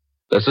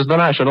 This is the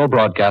National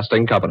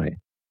Broadcasting Company.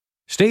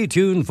 Stay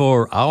tuned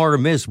for Our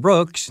Miss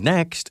Brooks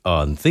next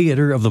on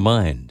Theater of the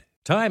Mind.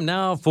 Time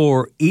now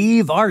for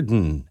Eve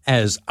Arden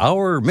as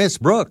Our Miss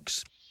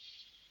Brooks.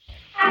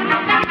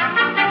 Now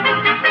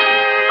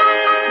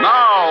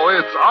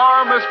it's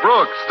Our Miss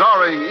Brooks,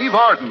 starring Eve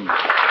Arden.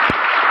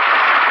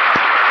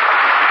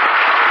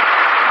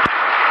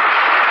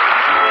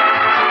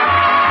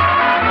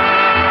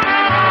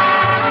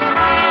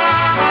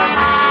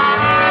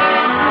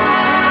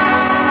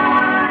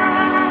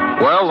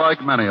 Well,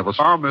 like many of us,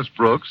 our Miss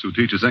Brooks, who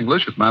teaches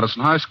English at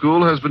Madison High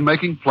School, has been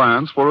making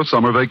plans for a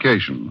summer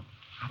vacation.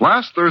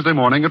 Last Thursday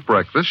morning at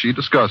breakfast, she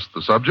discussed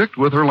the subject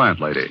with her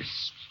landlady.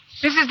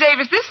 Mrs.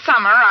 Davis, this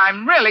summer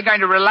I'm really going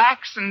to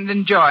relax and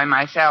enjoy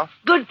myself.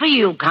 Good for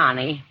you,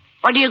 Connie.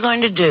 What are you going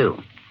to do?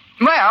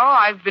 Well,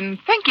 I've been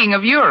thinking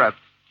of Europe.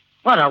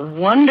 What a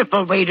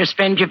wonderful way to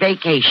spend your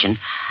vacation.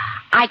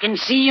 I can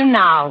see you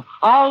now,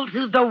 all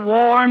through the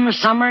warm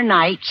summer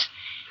nights,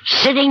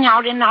 sitting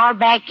out in our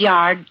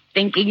backyard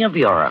thinking of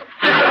Europe.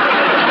 Well,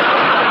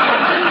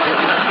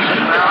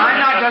 I'm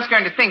not just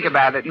going to think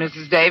about it,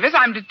 Mrs. Davis.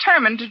 I'm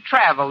determined to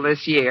travel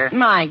this year.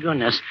 My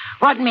goodness.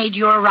 What made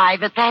you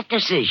arrive at that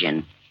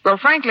decision? Well,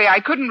 frankly, I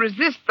couldn't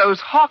resist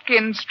those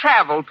Hawkins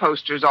travel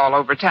posters all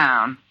over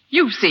town.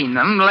 You've seen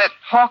them. Let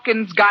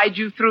Hawkins guide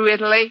you through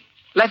Italy.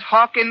 Let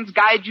Hawkins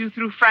guide you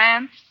through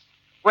France.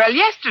 Well,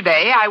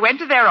 yesterday I went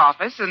to their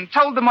office and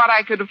told them what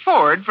I could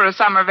afford for a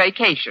summer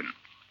vacation.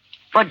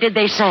 What did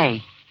they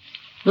say?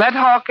 Let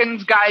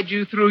Hawkins guide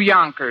you through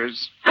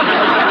Yonkers. But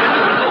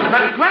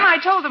when I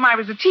told them I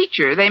was a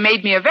teacher, they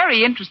made me a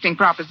very interesting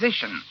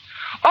proposition.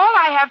 All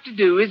I have to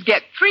do is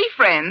get 3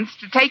 friends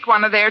to take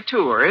one of their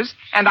tours,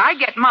 and I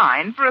get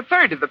mine for a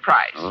third of the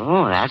price.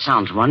 Oh, that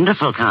sounds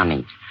wonderful,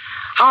 Connie.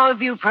 How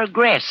have you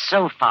progressed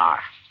so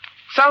far?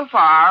 So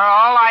far,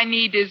 all I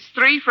need is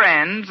 3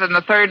 friends and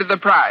a third of the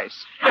price.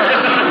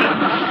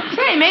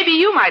 Say, maybe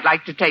you might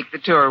like to take the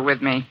tour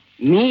with me.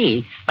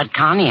 Me? But,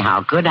 Connie,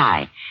 how could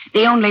I?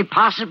 The only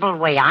possible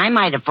way I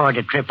might afford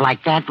a trip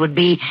like that would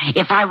be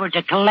if I were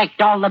to collect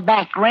all the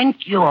back rent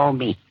you owe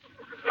me.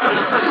 Well,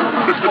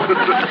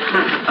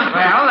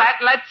 that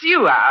lets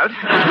you out.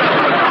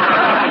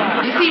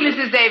 You see,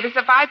 Mrs. Davis,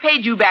 if I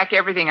paid you back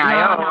everything I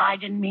owe... No, I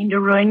didn't mean to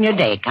ruin your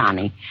day,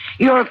 Connie.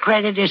 Your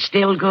credit is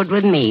still good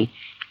with me.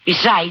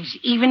 Besides,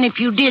 even if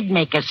you did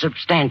make a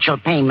substantial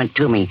payment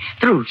to me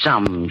through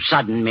some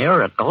sudden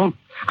miracle,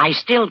 I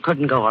still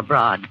couldn't go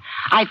abroad.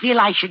 I feel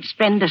I should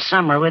spend the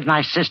summer with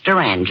my sister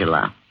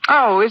Angela.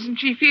 Oh, isn't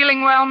she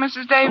feeling well,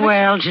 Mrs. Davis?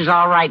 Well, she's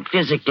all right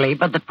physically,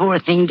 but the poor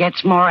thing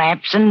gets more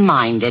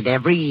absent-minded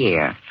every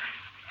year.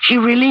 She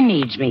really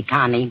needs me,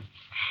 Connie.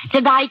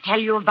 Did I tell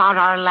you about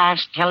our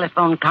last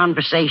telephone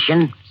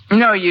conversation?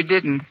 No, you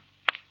didn't.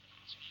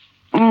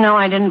 No,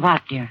 I didn't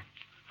what, dear?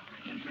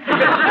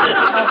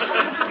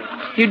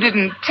 You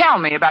didn't tell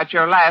me about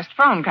your last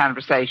phone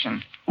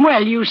conversation.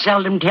 Well, you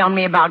seldom tell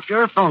me about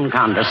your phone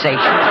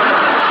conversations.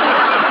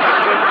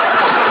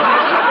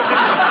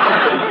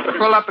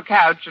 Pull up a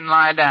couch and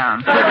lie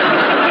down.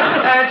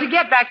 To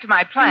get back to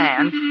my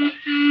plans.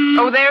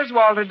 Oh, there's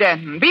Walter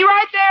Denton. Be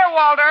right there,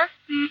 Walter.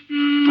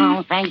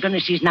 Oh, thank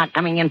goodness he's not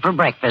coming in for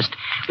breakfast.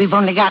 We've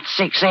only got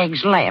 6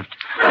 eggs left.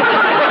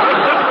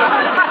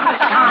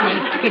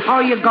 Connie,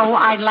 before you go,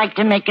 I'd like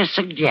to make a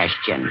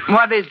suggestion.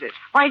 What is it?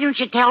 Why don't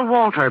you tell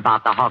Walter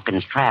about the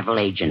Hawkins Travel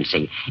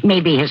Agency?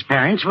 Maybe his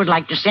parents would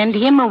like to send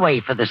him away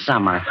for the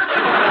summer.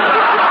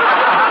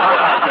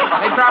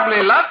 Maybe would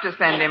probably love to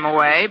send him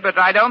away, but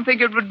I don't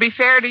think it would be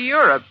fair to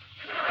Europe.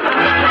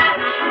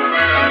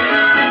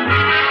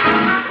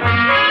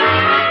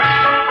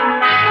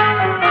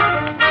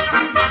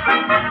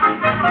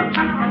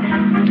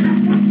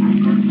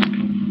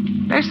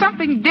 There's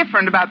something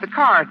different about the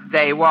car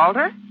today,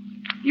 Walter.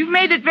 You've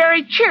made it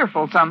very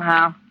cheerful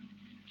somehow.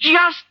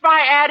 Just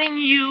by adding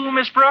you,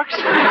 Miss Brooks?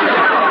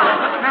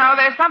 No,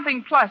 there's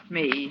something plus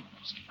me.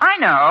 I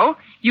know.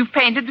 You've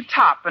painted the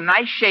top a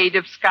nice shade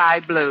of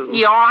sky blue.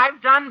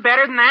 I've done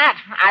better than that.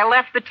 I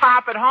left the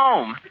top at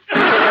home.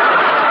 You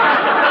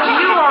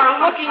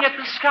are looking at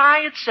the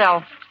sky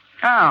itself.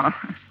 Oh,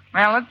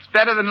 well, it's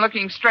better than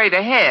looking straight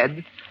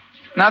ahead.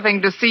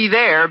 Nothing to see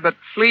there but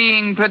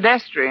fleeing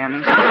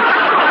pedestrians.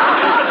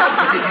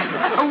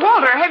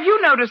 Walter, have you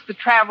noticed the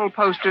travel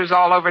posters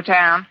all over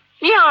town?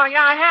 Yeah,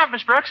 I have,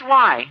 Miss Brooks.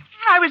 Why?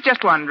 I was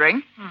just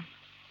wondering.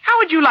 How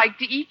would you like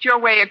to eat your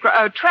way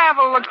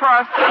travel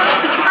across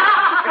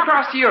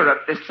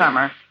Europe this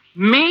summer?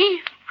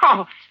 Me?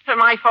 Oh,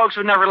 my folks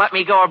would never let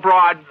me go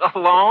abroad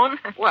alone.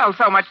 Well,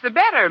 so much the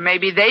better.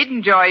 Maybe they'd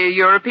enjoy a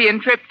European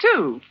trip,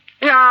 too.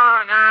 No,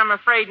 I'm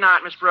afraid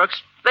not, Miss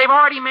Brooks. They've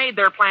already made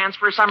their plans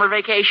for a summer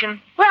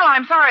vacation. Well,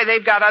 I'm sorry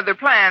they've got other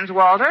plans,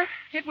 Walter.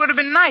 It would have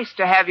been nice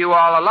to have you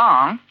all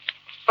along.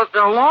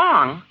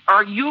 Along?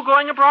 Are you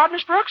going abroad,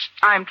 Miss Brooks?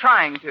 I'm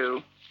trying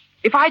to.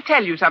 If I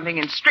tell you something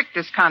in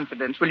strictest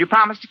confidence, will you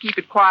promise to keep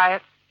it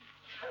quiet?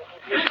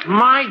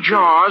 My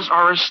jaws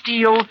are a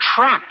steel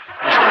trap.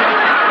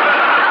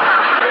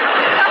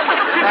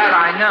 That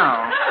I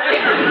know.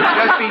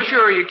 Just be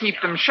sure you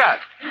keep them shut.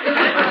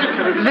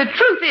 The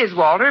truth is,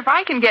 Walter, if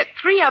I can get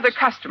 3 other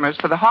customers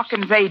for the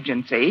Hawkins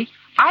agency,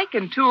 I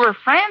can tour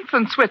France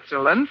and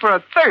Switzerland for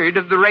 1/3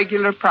 of the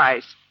regular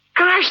price.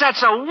 Gosh,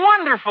 that's a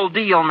wonderful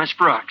deal, Miss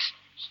Brooks.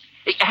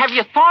 Have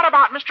you thought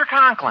about Mr.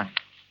 Conklin?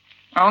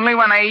 Only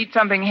when I eat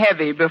something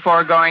heavy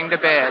before going to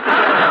bed.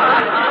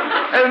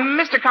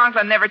 Mr.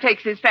 Conklin never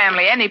takes his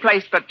family any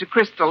place but to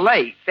Crystal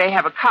Lake. They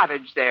have a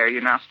cottage there, you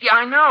know. Yeah,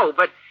 I know,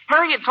 but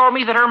Harriet told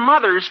me that her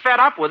mother's fed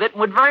up with it and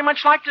would very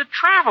much like to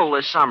travel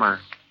this summer.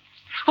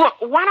 Look,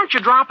 why don't you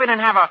drop in and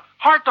have a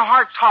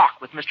heart-to-heart talk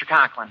with Mr.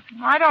 Conklin?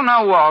 I don't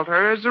know,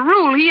 Walter. As a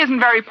rule, he isn't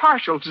very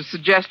partial to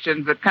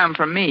suggestions that come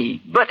from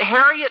me. But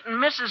Harriet and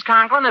Mrs.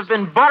 Conklin have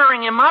been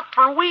buttering him up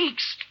for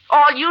weeks.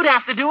 All you'd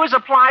have to do is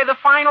apply the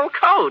final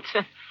coat.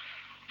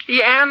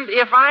 And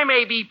if I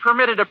may be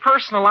permitted a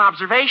personal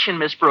observation,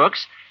 Miss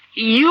Brooks,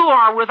 you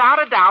are without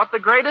a doubt the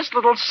greatest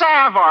little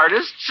salve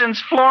artist since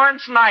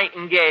Florence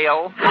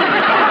Nightingale.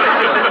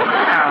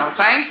 Well,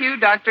 thank you,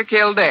 Dr.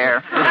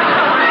 Kildare.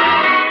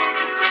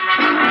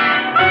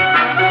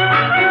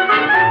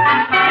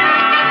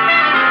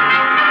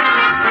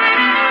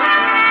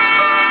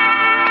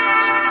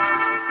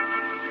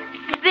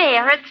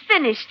 There, it's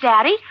finished,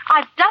 Daddy.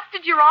 I've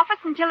dusted your office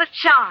until it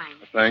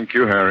shines. Thank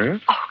you,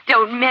 Harriet. Oh,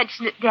 don't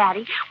mention it,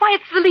 Daddy. Why,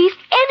 it's the least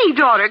any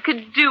daughter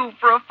could do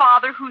for a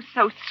father who's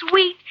so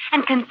sweet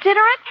and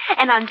considerate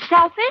and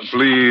unselfish.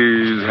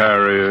 Please,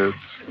 Harriet.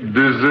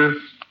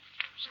 Desist.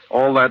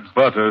 All that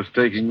butter's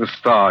taking the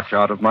starch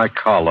out of my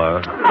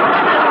collar.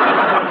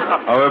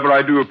 However,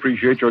 I do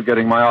appreciate your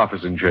getting my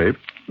office in shape.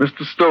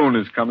 Mr. Stone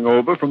is coming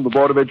over from the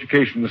Board of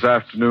Education this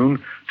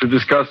afternoon to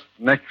discuss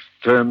next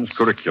term's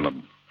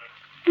curriculum.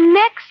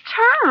 Next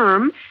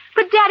term?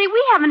 But, Daddy,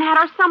 we haven't had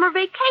our summer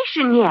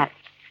vacation yet.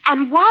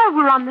 And while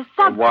we're on the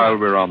subject... While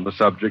we're on the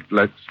subject,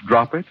 let's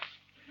drop it.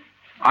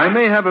 I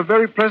may have a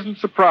very pleasant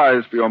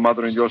surprise for your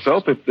mother and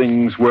yourself if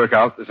things work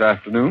out this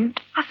afternoon.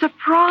 A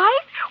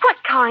surprise?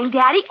 What kind,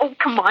 Daddy? Oh,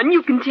 come on,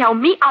 you can tell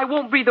me. I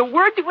won't breathe a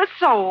word to a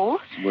soul.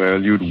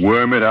 Well, you'd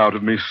worm it out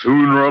of me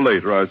sooner or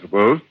later, I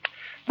suppose.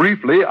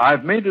 Briefly,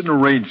 I've made an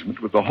arrangement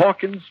with the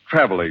Hawkins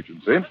Travel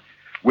Agency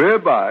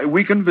whereby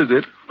we can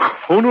visit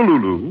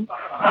Honolulu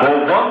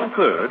for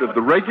 1/3 of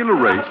the regular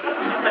rate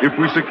if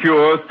we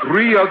secure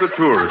 3 other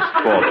tourists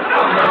for them.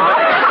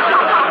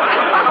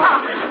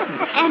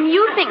 And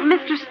you think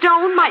Mr.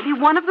 Stone might be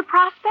one of the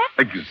prospects?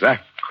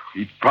 Exactly.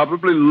 He'd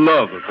probably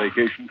love a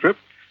vacation trip.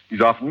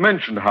 He's often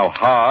mentioned how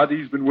hard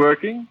he's been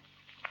working.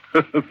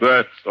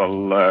 That's a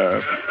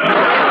laugh.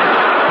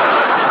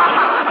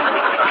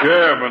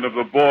 Chairman of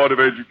the Board of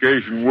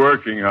Education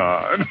working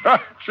hard.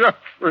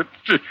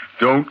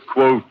 Don't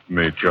quote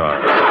me,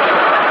 Charles.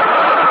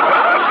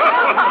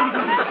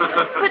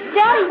 But,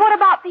 Daddy, what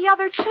about the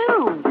other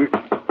 2?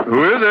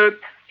 Who is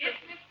it?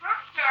 It's Miss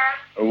Brooks,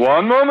 sir.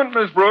 One moment,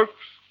 Miss Brooks.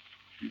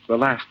 She's the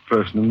last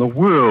person in the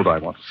world I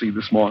want to see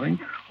this morning.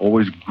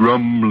 Always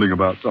grumbling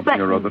about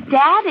something or other.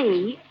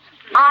 Daddy,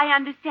 I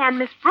understand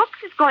Miss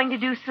Brooks is going to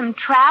do some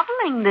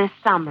traveling this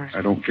summer.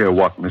 I don't care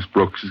what Miss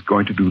Brooks is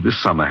going to do this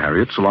summer,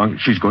 Harriet, so long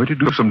as she's going to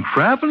do some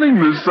traveling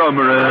this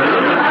summer.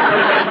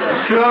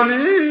 Come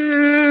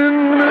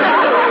in.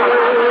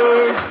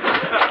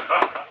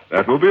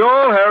 That will be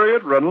all,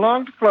 Harriet. Run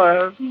along to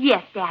class.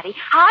 Yes, Daddy.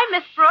 Hi,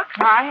 Miss Brooks.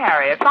 Hi,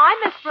 Harriet. Bye,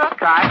 Miss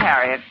Brooks. Hi,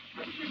 Harriet.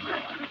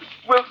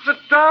 Well, sit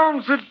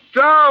down, sit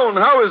down.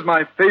 How is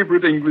my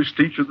favorite English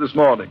teacher this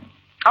morning?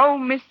 Oh,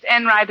 Miss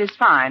Enright is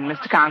fine,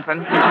 Mr. Conklin.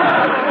 No,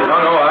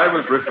 I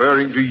was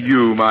referring to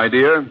you, my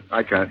dear.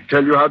 I can't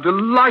tell you how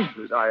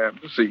delighted I am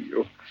to see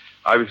you.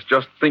 I was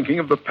just thinking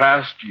of the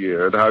past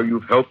year and how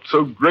you've helped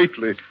so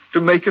greatly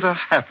to make it a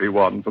happy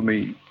one for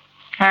me.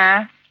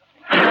 Huh?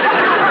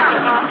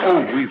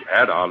 Oh, we've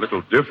had our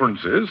little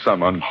differences.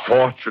 Some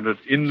unfortunate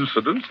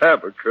incidents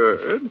have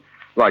occurred.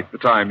 Like the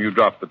time you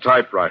dropped the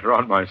typewriter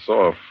on my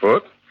sore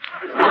foot.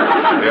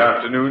 The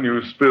afternoon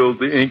you spilled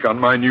the ink on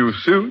my new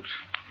suit.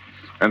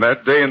 And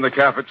that day in the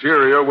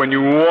cafeteria when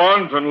you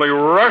wantonly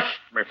rushed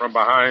me from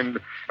behind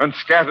and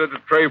scattered a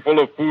tray full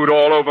of food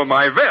all over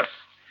my vest.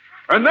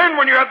 And then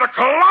when you had the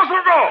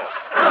colossal goal.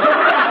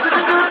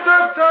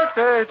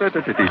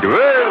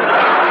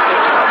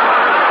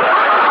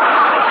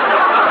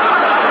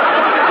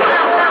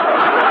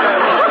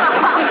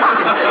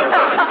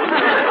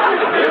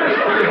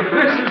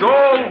 This is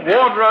all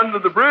water under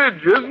the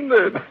bridge, isn't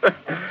it?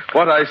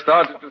 What I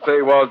started to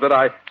say was that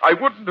I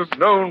wouldn't have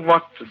known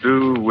what to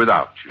do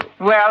without you.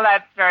 Well,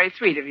 that's very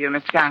sweet of you,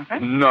 Mr.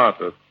 Conklin.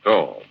 Not at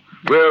all.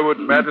 Where would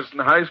Madison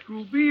High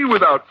School be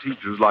without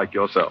teachers like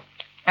yourself?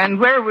 And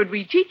where would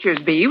we teachers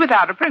be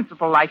without a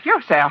principal like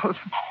yourself?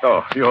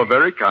 Oh, you're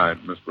very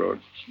kind, Miss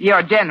Brooks.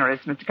 You're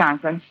generous, Mr.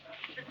 Conklin.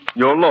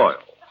 You're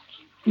loyal.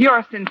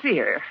 You're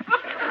sincere.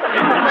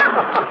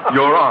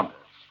 You're honest.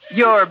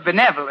 You're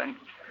benevolent.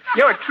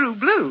 You're true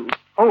blue.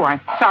 Oh,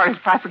 I'm sorry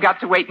if I forgot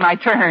to wait my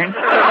turn.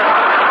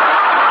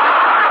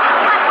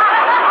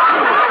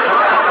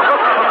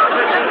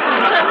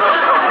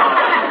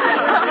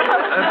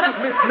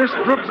 Miss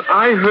Brooks,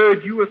 I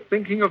heard you were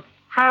thinking of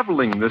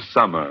traveling this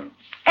summer.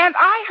 And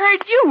I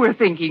heard you were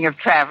thinking of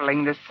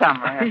traveling this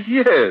summer.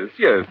 Yes.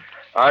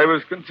 I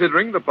was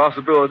considering the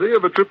possibility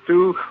of a trip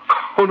to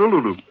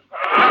Honolulu.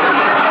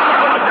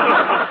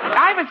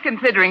 I was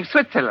considering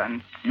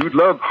Switzerland. You'd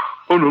love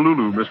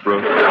Honolulu, Miss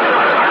Brooks.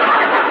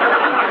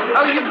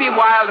 Oh, you'd be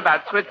wild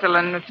about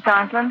Switzerland, Mr.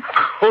 Conklin.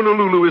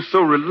 Honolulu is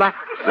so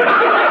relaxing.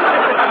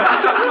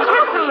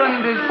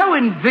 Switzerland is so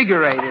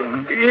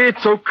invigorating.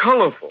 It's so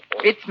colorful.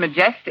 It's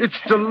majestic. It's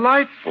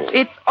delightful.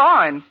 It's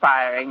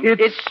awe-inspiring.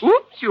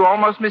 Whoops, you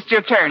almost missed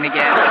your turn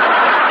again.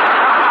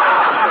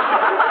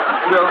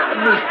 Well,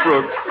 Miss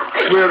Brooks,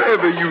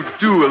 wherever you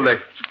do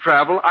elect to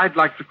travel, I'd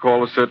like to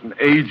call a certain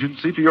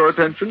agency to your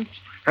attention.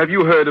 Have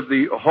you heard of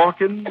the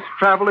Hawkins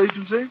Travel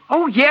Agency?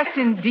 Oh, yes,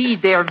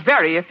 indeed. They're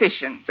very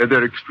efficient.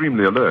 They're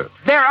extremely alert.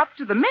 They're up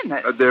to the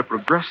minute. They're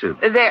progressive.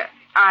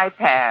 I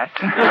pass.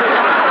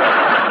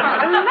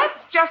 Let's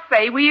just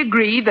say we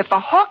agree that the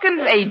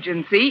Hawkins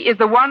Agency is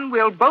the one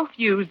we'll both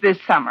use this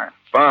summer.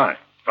 Fine.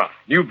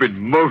 You've been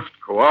most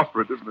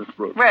cooperative, Miss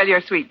Brooks. Well,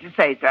 you're sweet to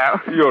say so.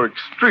 You're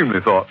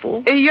extremely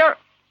thoughtful.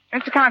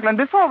 Mr. Conklin,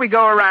 before we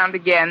go around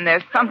again,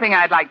 there's something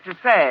I'd like to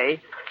say.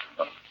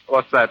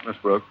 What's that, Miss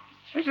Brooks?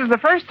 This is the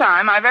first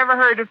time I've ever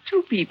heard of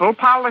two people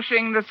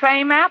polishing the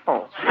same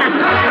apple.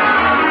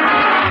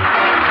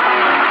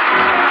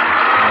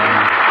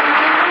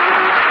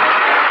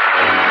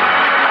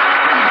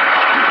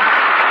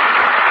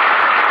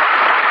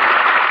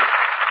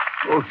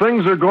 Well,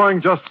 things are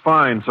going just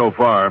fine so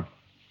far.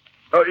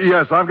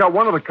 Yes, I've got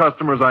one of the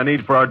customers I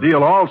need for our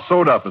deal all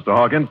sewed up, Mr.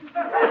 Hawkins.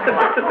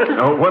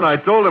 When I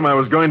told him I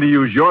was going to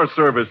use your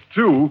service,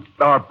 too,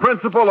 our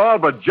principal all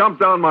but jumped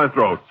down my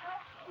throat.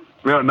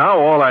 Well, now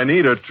all I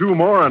need are two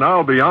more, and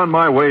I'll be on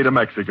my way to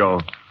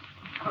Mexico.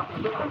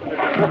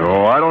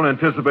 No, I don't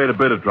anticipate a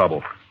bit of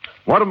trouble.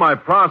 One of my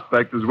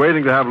prospects is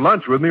waiting to have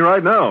lunch with me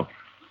right now.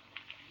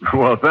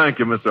 Well, thank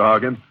you, Mr.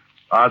 Hawkins.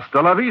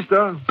 Hasta la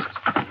vista.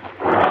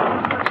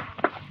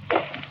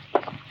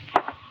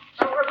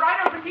 We're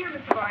right over here,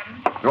 Mr.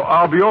 Boynton. No,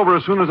 I'll be over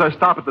as soon as I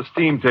stop at the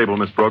steam table,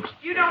 Miss Brooks.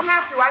 You don't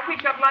have to. I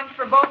picked up lunch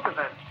for both of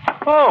us.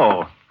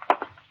 Oh.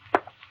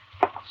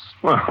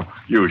 Well,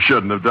 you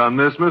shouldn't have done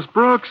this, Miss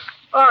Brooks.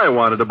 I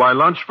wanted to buy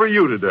lunch for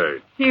you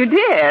today. You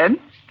did?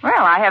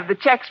 Well, I have the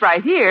checks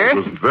right here. It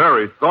was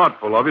very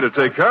thoughtful of you to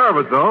take care of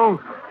it, though.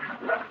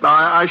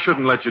 I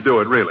shouldn't let you do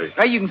it, really.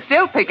 Well, you can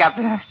still pick up...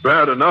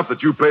 Bad enough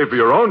that you pay for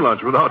your own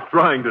lunch without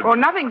trying to... Well,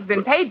 nothing's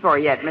been paid for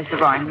yet, Mr.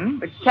 Boynton.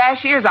 The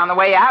cashier's on the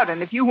way out,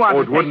 and if you want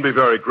it wouldn't be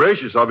very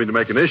gracious of me to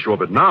make an issue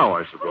of it now,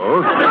 I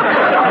suppose.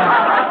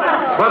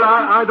 But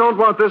I don't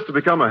want this to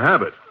become a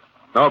habit.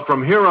 Now,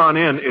 from here on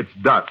in, it's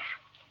Dutch.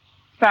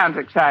 Sounds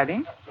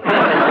exciting.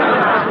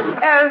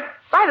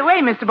 By the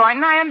way, Mr.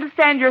 Boynton, I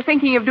understand you're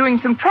thinking of doing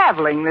some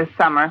traveling this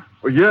summer.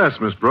 Well, yes,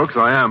 Miss Brooks,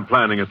 I am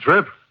planning a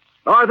trip.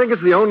 Oh, I think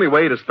it's the only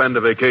way to spend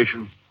a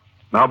vacation.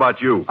 How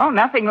about you? Oh,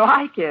 nothing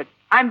like it.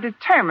 I'm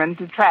determined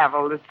to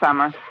travel this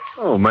summer.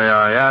 Oh, may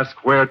I ask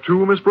where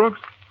to, Miss Brooks?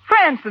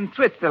 France and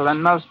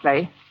Switzerland,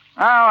 mostly.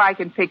 Oh, I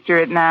can picture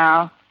it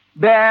now.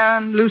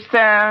 Bern,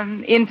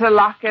 Lucerne,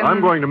 Interlaken.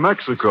 I'm going to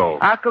Mexico.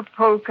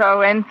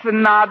 Acapulco,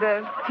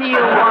 Ensenada,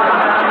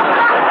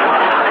 Tijuana.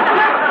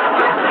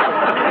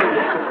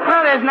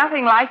 Well, there's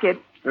nothing like it.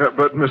 Yeah,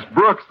 but, Miss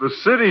Brooks, the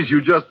cities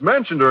you just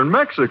mentioned are in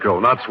Mexico,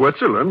 not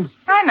Switzerland.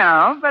 I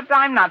know, but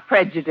I'm not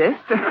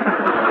prejudiced.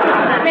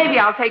 Maybe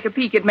I'll take a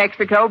peek at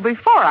Mexico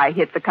before I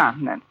hit the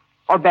continent.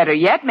 Or better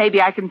yet, maybe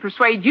I can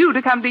persuade you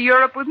to come to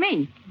Europe with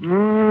me.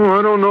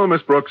 I don't know,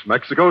 Miss Brooks.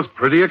 Mexico's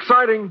pretty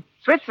exciting.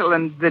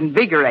 Switzerland's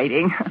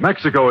invigorating.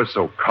 Mexico is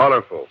so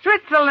colorful.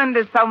 Switzerland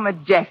is so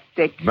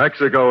majestic.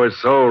 Mexico is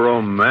so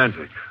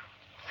romantic.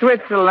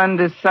 Switzerland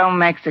is so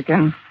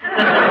Mexican.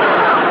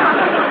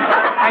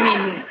 I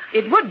mean,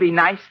 it would be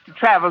nice to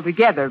travel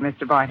together,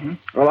 Mr. Boynton.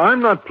 Well,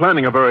 I'm not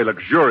planning a very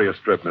luxurious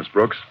trip, Miss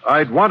Brooks.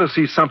 I'd want to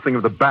see something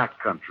of the back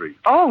country.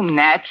 Oh,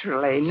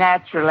 naturally.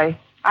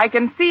 I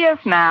can see us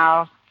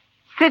now,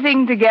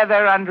 sitting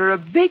together under a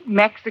big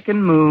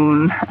Mexican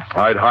moon.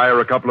 I'd hire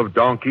a couple of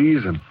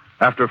donkeys, and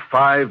after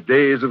 5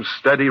 days of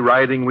steady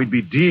riding, we'd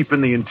be deep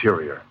in the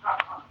interior.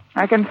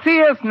 I can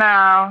see us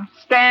now,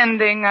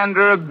 standing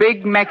under a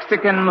big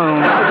Mexican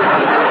moon.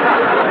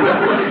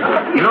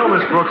 You know,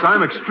 Miss Brooks,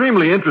 I'm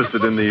extremely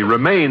interested in the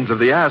remains of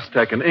the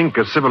Aztec and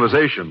Inca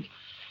civilizations.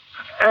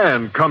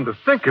 And come to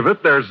think of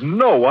it, there's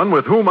no one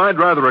with whom I'd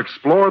rather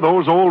explore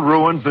those old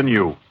ruins than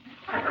you.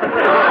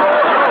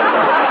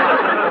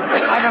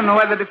 I don't know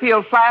whether to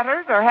feel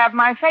flattered or have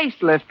my face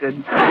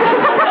lifted.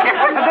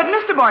 But,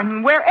 Mr.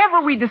 Boynton,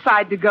 wherever we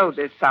decide to go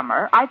this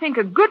summer, I think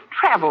a good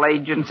travel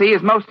agency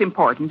is most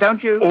important,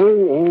 don't you?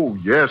 Oh,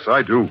 yes,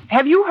 I do.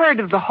 Have you heard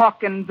of the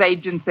Hawkins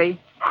Agency?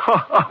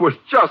 I was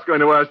just going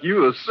to ask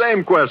you the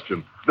same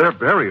question. They're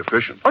very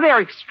efficient. Oh,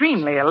 they're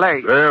extremely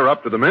alert. They're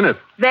up to the minute.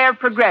 They're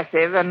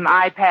progressive, and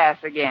I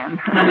pass again.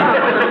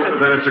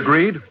 Then it's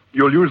agreed?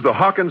 You'll use the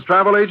Hawkins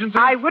Travel Agency?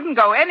 I wouldn't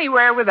go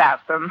anywhere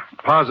without them.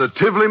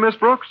 Positively, Miss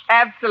Brooks?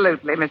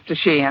 Absolutely, Mr.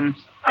 Sheehan.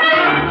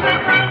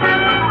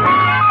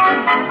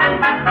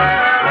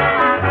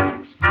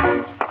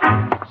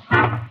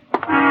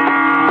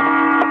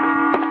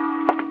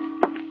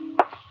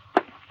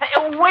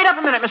 Wait up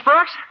a minute, Miss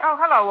Brooks. Oh,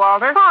 hello,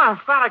 Walter. Oh,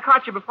 glad I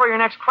caught you before your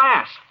next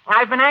class.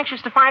 I've been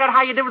anxious to find out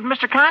how you did with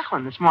Mr.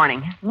 Conklin this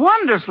morning.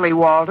 Wonderfully,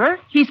 Walter.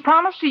 He's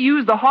promised to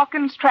use the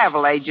Hawkins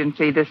Travel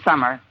Agency this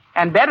summer.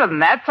 And better than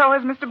that, so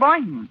has Mr.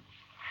 Boynton.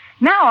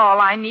 Now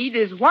all I need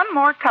is one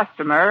more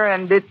customer,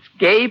 and it's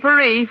gay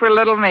Paris for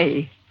little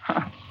me.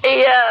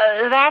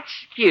 That's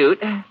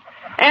cute.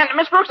 And,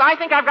 Miss Brooks, I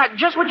think I've got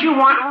just what you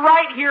want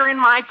right here in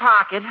my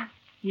pocket.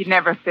 He'd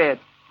never fit.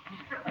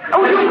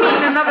 Oh, you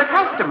mean another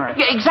customer?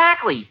 Yeah,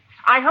 exactly.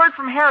 I heard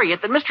from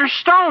Harriet that Mr.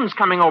 Stone's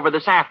coming over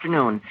this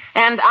afternoon,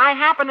 and I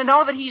happen to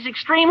know that he's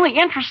extremely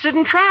interested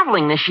in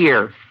traveling this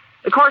year.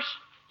 Of course,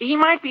 he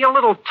might be a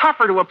little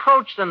tougher to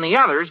approach than the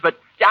others, but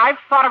I've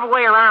thought of a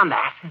way around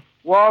that.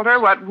 Walter,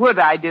 what would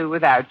I do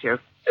without you?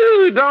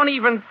 Ooh, don't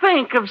even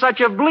think of such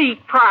a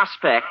bleak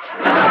prospect.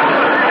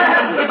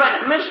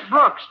 But, Miss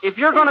Brooks, if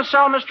you're going to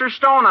sell Mr.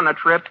 Stone on a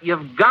trip,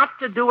 you've got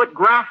to do it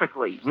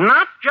graphically.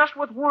 Not just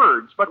with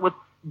words, but with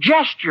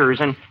gestures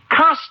and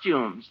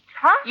costumes.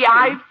 Yeah,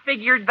 I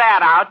figured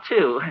that out,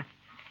 too.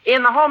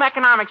 In the home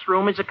economics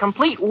room is a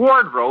complete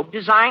wardrobe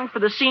designed for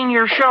the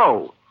senior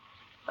show.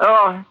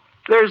 Oh,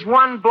 there's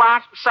one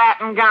black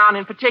satin gown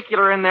in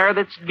particular in there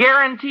that's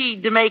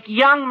guaranteed to make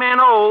young men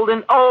old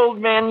and old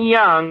men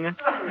young.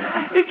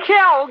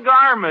 Quel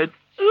garment.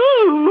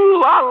 Ooh,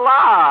 la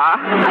la.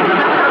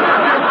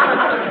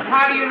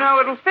 How do you know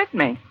it'll fit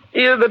me?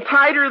 The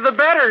tighter the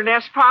better,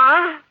 n'est-ce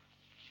pas?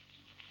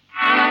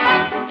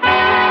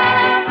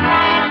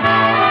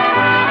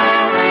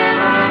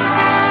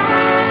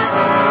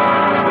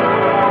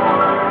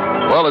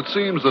 Well, it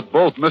seems that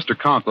both Mr.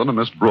 Conklin and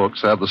Miss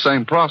Brooks have the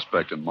same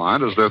prospect in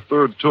mind as their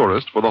third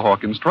tourist for the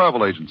Hawkins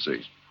Travel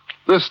Agency.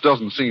 This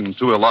doesn't seem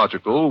too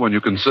illogical when you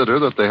consider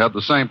that they had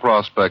the same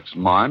prospects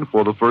in mind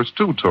for the first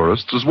two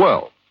tourists as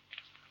well.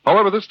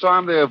 However, this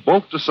time they have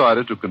both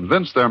decided to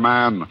convince their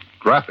man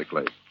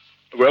graphically.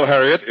 Well,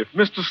 Harriet, if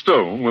Mr.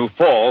 Stone will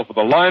fall for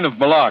the line of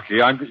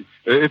malarkey,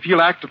 if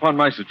he'll act upon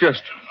my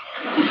suggestion,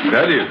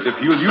 that is, if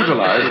he'll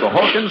utilize the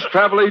Hawkins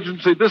Travel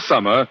Agency this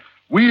summer,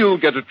 we'll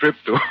get a trip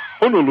to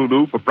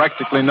Honolulu for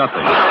practically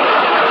nothing.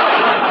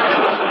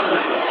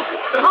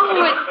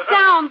 Oh, it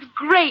sounds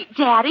great,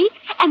 Daddy.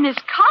 And this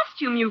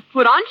costume you've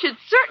put on should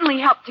certainly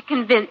help to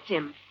convince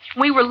him.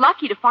 We were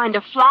lucky to find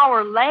a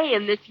flower lei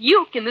and this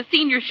uke in the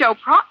senior show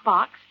prop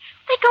box.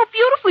 They go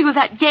beautifully with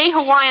that gay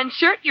Hawaiian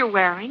shirt you're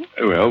wearing.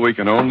 Well, we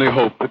can only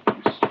hope that...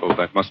 Oh,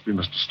 that must be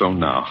Mr. Stone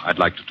now. I'd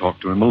like to talk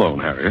to him alone,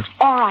 Harriet.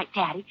 All right,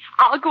 Daddy.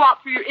 I'll go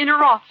out through your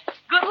inner office.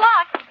 Good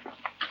luck.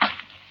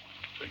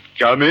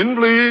 Come in,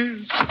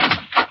 please.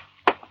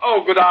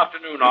 Oh, good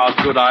afternoon,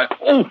 Osgood.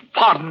 Oh,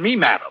 pardon me,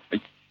 madam.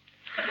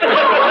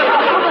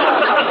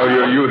 Oh,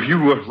 you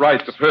were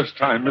right the first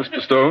time,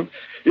 Mr. Stone.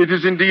 It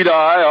is indeed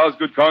I,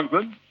 Osgood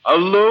Conklin.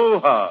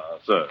 Aloha,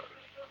 sir.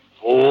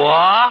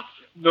 What?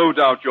 No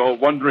doubt you're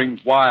wondering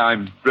why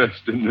I'm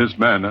dressed in this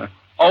manner.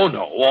 Oh,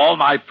 no. All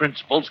my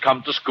principals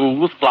come to school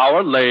with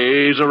flower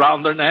leis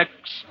around their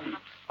necks.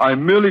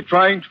 I'm merely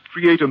trying to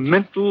create a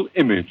mental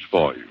image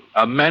for you.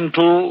 A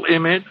mental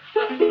image?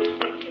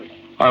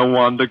 I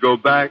want to go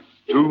back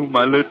to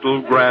my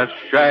little grass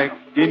shack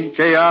in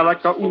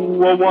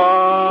Kealaka'u,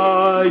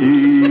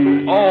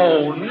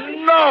 Oh,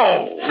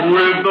 no!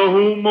 With the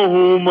huma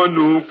huma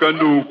nuka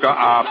nuka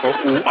apa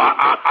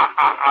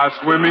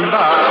swimming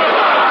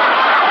by.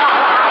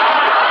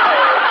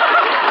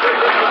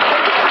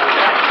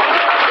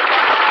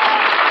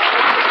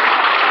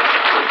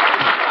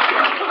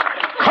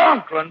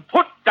 Conklin,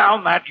 put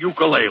down that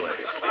ukulele.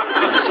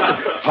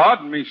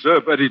 Pardon me,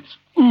 sir, but it's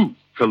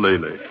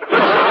ukulele.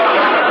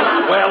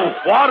 Well,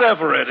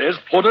 whatever it is,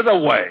 put it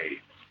away.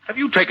 Have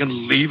you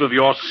taken leave of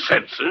your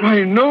senses?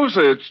 Why, no,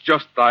 sir. It's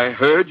just I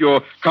heard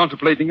you're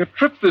contemplating a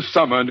trip this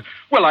summer, and,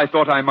 well, I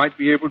thought I might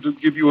be able to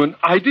give you an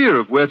idea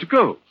of where to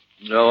go.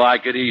 No, I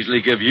could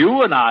easily give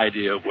you an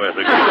idea of where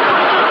to go.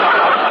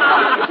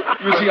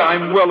 You see,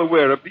 I'm well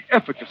aware of the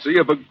efficacy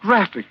of a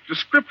graphic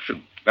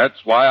description.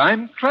 That's why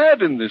I'm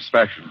clad in this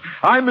fashion.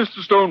 I,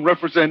 Mr. Stone,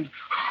 represent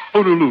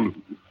Honolulu.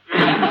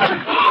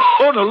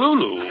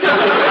 Honolulu? What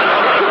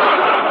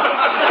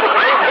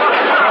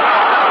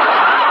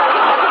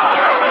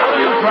are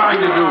you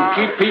trying to do?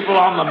 Keep people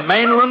on the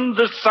mainland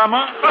this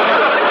summer?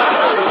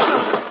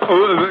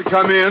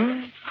 Come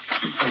in.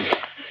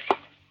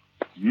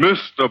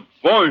 Mr.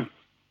 Boynton,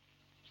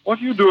 what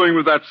are you doing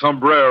with that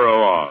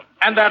sombrero on?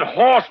 And that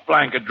horse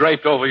blanket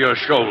draped over your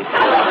shoulder.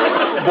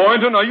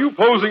 Boynton, are you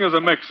posing as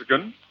a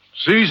Mexican?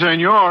 Si,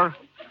 senor.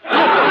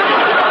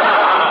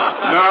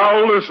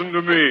 Now listen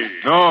to me.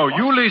 No,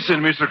 you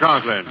listen, Mr.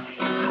 Conklin.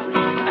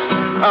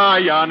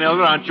 Allá en el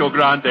Rancho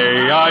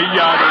Grande,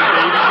 allá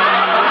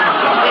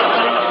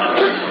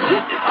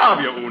donde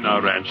había una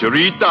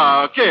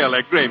rancherita que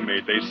alegre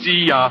me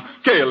decía,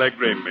 que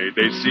alegre me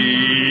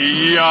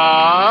decía.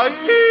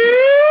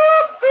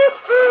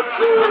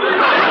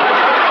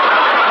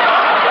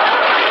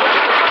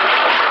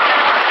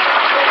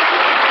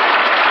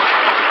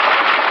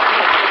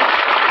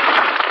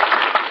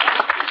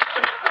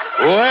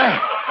 Well,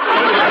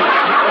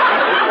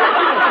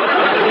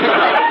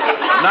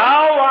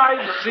 now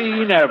I've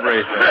seen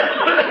everything.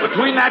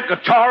 Between that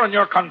guitar and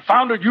your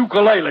confounded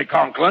ukulele,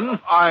 Conklin.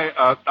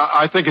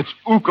 I think it's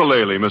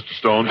ukulele, Mr.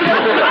 Stone.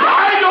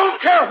 I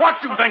don't care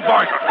what you think,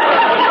 Boynton.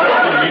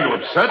 I didn't mean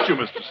to upset you,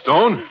 Mr.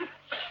 Stone.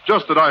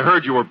 Just that I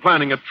heard you were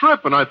planning a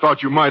trip, and I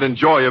thought you might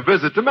enjoy a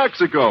visit to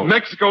Mexico.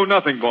 Mexico,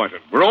 nothing,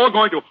 Boynton. We're all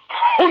going to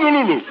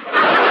Honolulu.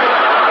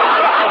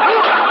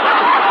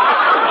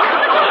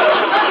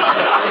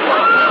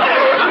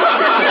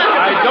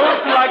 I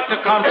don't like to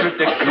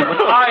contradict you,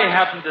 but I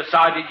haven't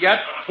decided yet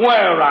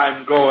where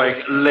I'm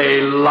going,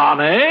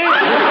 Leilani.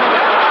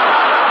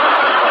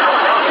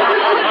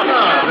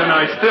 Then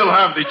I still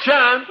have the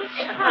chance.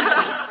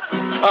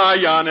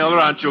 Allá en el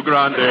Rancho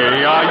Grande,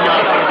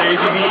 allá donde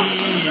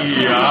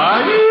vivía.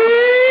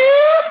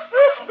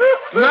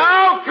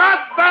 Now cut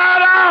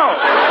that out!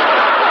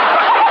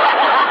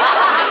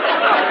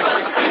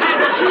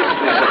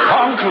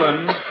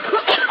 Conklin,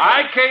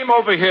 I came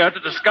over here to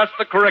discuss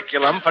the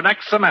curriculum for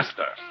next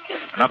semester.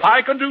 And if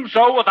I can do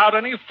so without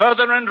any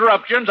further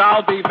interruptions,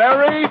 I'll be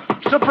very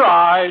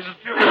surprised.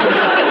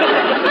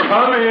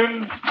 Come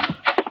in.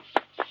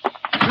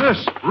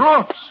 Miss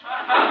Brooks.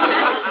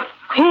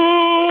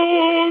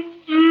 Quand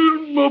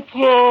il me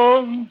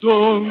prend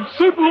dans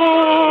ses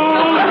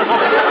bras,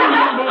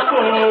 il me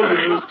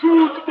parle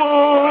tout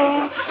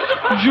bas,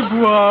 je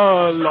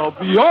bois la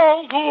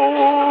bière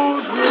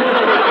rose.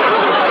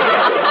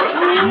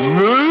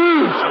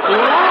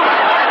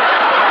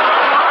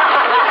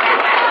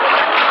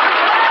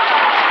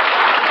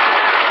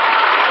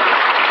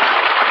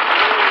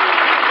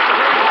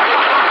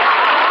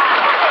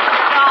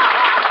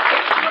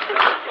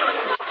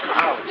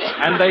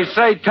 And they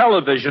say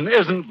television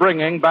isn't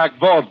bringing back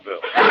vaudeville.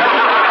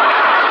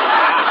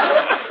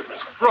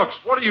 Brooks,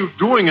 what are you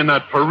doing in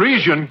that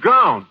Parisian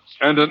gown?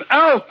 And an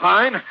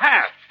alpine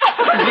hat.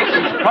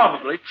 He's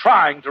probably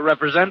trying to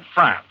represent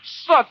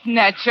France. But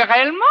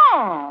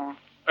naturellement.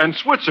 And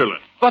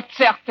Switzerland. But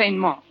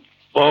certainement.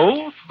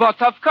 Both?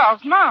 But of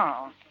course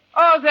not.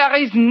 Oh, there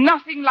is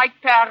nothing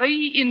like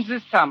Paris in the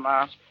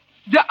summer.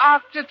 The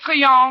Arc de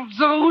Triomphe,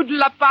 the Rue de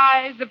la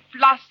Paix, the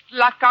Place de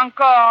la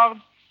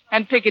Concorde,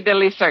 and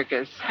Piccadilly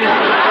Circus.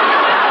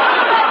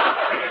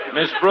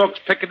 Miss Brooks,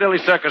 Piccadilly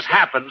Circus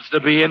happens to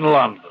be in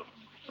London.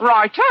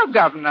 Righto,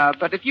 Governor,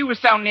 but if you were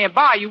so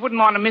nearby, you wouldn't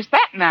want to miss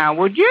that now,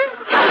 would you?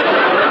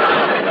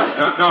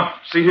 Now,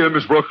 see here,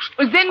 Miss Brooks.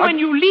 Well, then when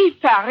you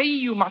leave Paris,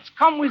 you must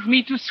come with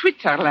me to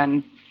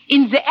Switzerland.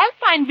 In the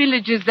alpine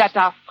villages that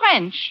are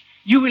French,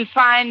 you will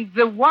find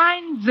the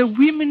wine, the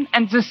women,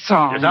 and the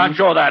songs. Yes, I'm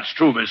sure that's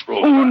true, Miss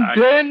Brooks. And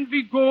then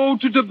we go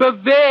to the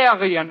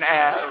Bavarian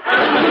Alps.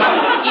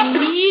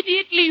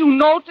 Immediately you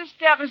notice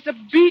there is a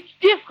big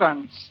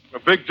difference. A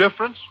big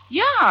difference?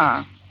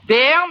 Yeah.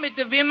 There, with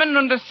the women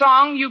and the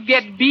song, you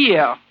get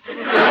beer.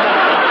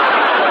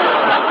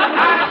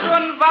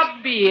 Achtung,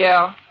 what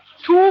beer?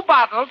 2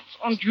 bottles,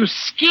 and you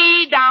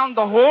ski down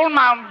the whole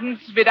mountains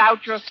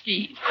without your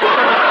skis.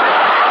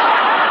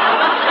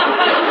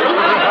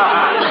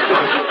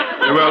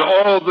 Well,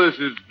 all this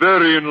is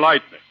very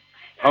enlightening.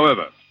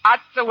 However...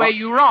 That's the way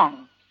you're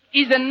wrong.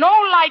 Is there no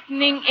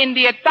lightning in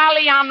the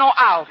Italiano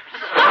Alps?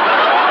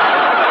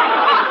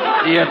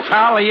 The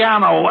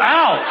Italiano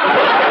Alps?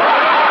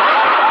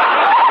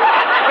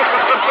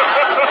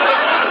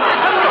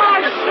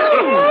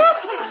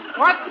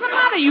 What's the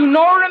matter? You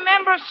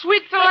remember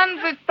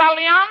Switzerland's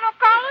Italiano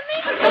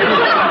colony?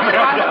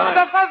 What's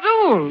the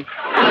fazul?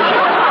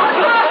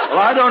 Well,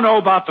 I don't know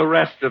about the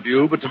rest of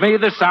you, but to me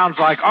this sounds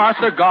like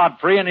Arthur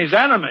Godfrey and his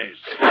enemies.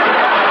 Well,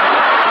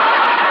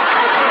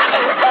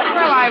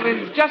 I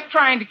was just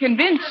trying to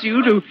convince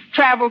you to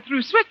travel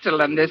through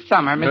Switzerland this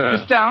summer,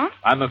 Mr. Stone.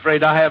 I'm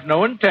afraid I have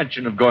no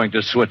intention of going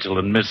to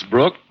Switzerland, Miss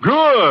Brooke.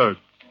 Good.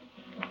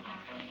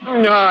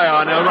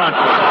 Aye, now run.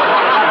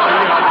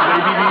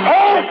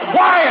 Oh,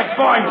 quiet,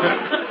 Boynton!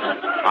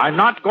 I'm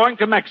not going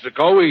to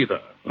Mexico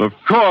either. Of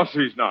course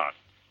he's not.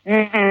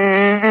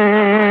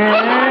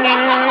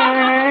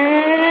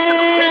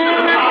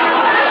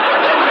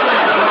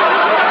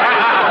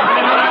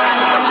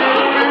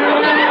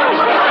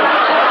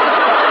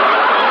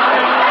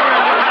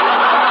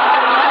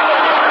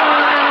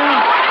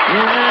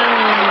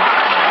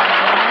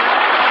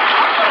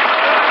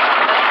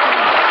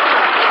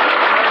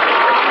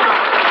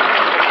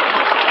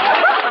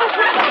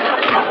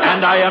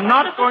 And I am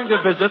not going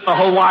to visit the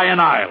Hawaiian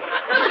Islands.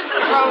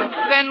 Well,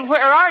 then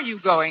where are you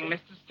going, Mr.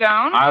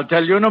 Stone? I'll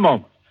tell you in a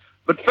moment.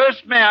 But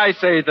first, may I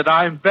say that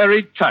I'm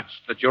very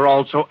touched that you're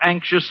all so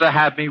anxious to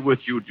have me with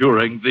you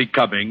during the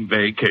coming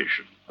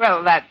vacation.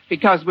 Well, that's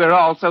because we're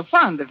all so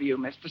fond of you,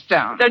 Mr.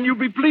 Stone. Then you'll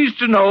be pleased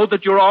to know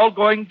that you're all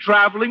going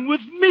traveling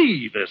with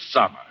me this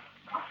summer.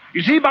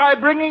 You see, by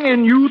bringing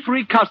in you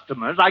 3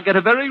 customers, I get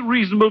a very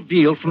reasonable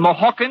deal from the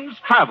Hawkins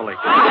Traveling.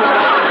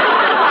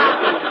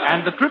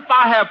 And the trip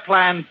I have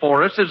planned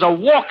for us is a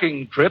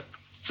walking trip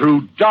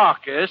through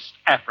darkest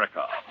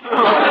Africa.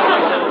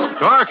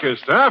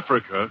 Darkest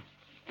Africa?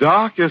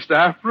 Darkest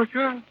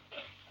Africa?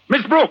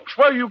 Miss Brooks,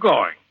 where are you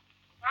going?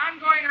 If I'm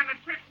going on a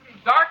trip through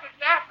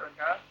darkest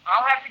Africa,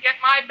 I'll have to get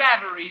my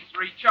batteries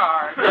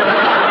recharged.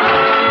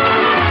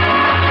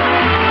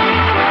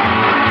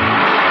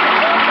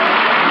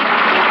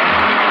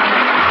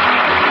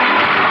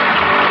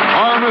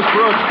 Miss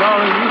Brooks,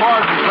 starring Eve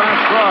Arden,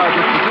 transcribed.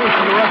 It's produced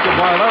and directed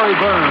by Larry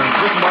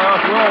Burns, written by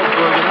Arthur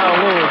Alsberg and Al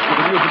Lewis, with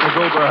the music of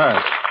Wilbur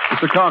Hatch.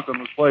 Mr. Conklin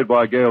was played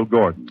by Gail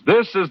Gordon.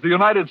 This is the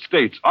United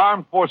States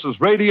Armed Forces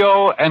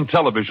Radio and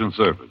Television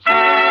Service.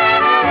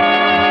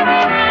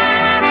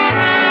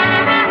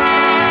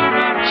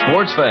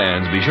 Sports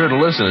fans, be sure to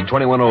listen at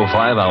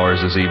 21:05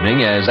 hours this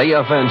evening as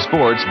AFN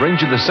Sports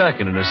brings you the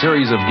second in a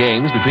series of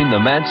games between the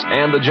Mets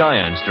and the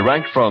Giants,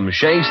 direct from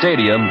Shea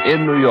Stadium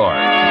in New York.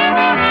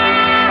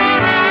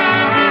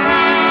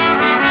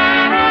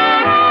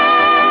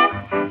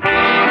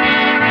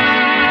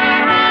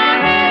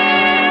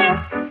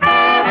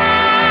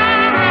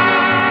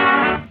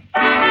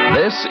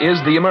 This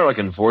is the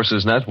American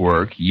Forces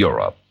Network,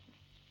 Europe.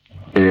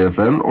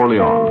 AFN,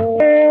 Orléans.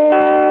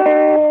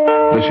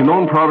 The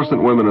Chinon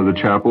Protestant women of the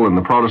chapel and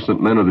the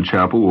Protestant men of the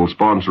chapel will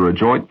sponsor a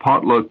joint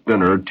potluck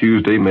dinner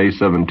Tuesday, May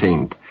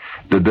 17th.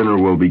 The dinner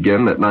will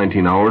begin at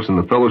 19 hours in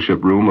the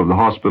fellowship room of the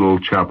hospital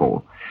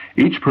chapel.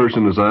 Each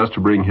person is asked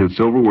to bring his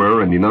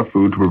silverware and enough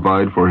food to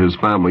provide for his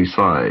family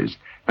size.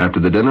 After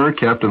the dinner,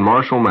 Captain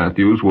Marshall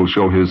Matthews will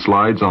show his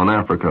slides on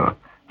Africa.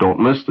 Don't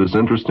miss this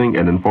interesting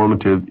and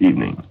informative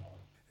evening.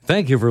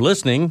 Thank you for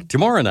listening.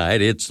 Tomorrow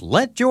night, it's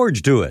Let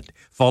George Do It,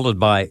 followed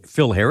by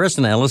Phil Harris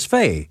and Alice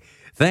Faye.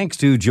 Thanks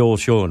to Joel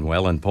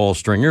Schoenwell and Paul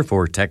Stringer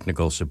for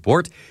technical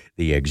support.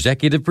 The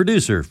executive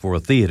producer for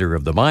Theater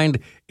of the Mind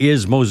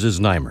is Moses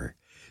Neimer.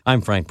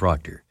 I'm Frank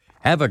Proctor.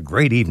 Have a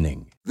great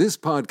evening. This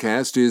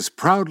podcast is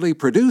proudly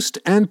produced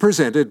and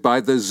presented by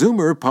the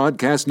Zoomer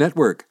Podcast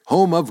Network,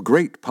 home of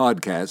great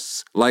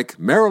podcasts like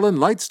Marilyn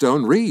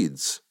Lightstone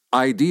Reads,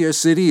 Idea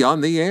City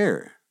on the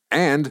Air,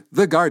 and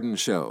The Garden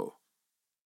Show.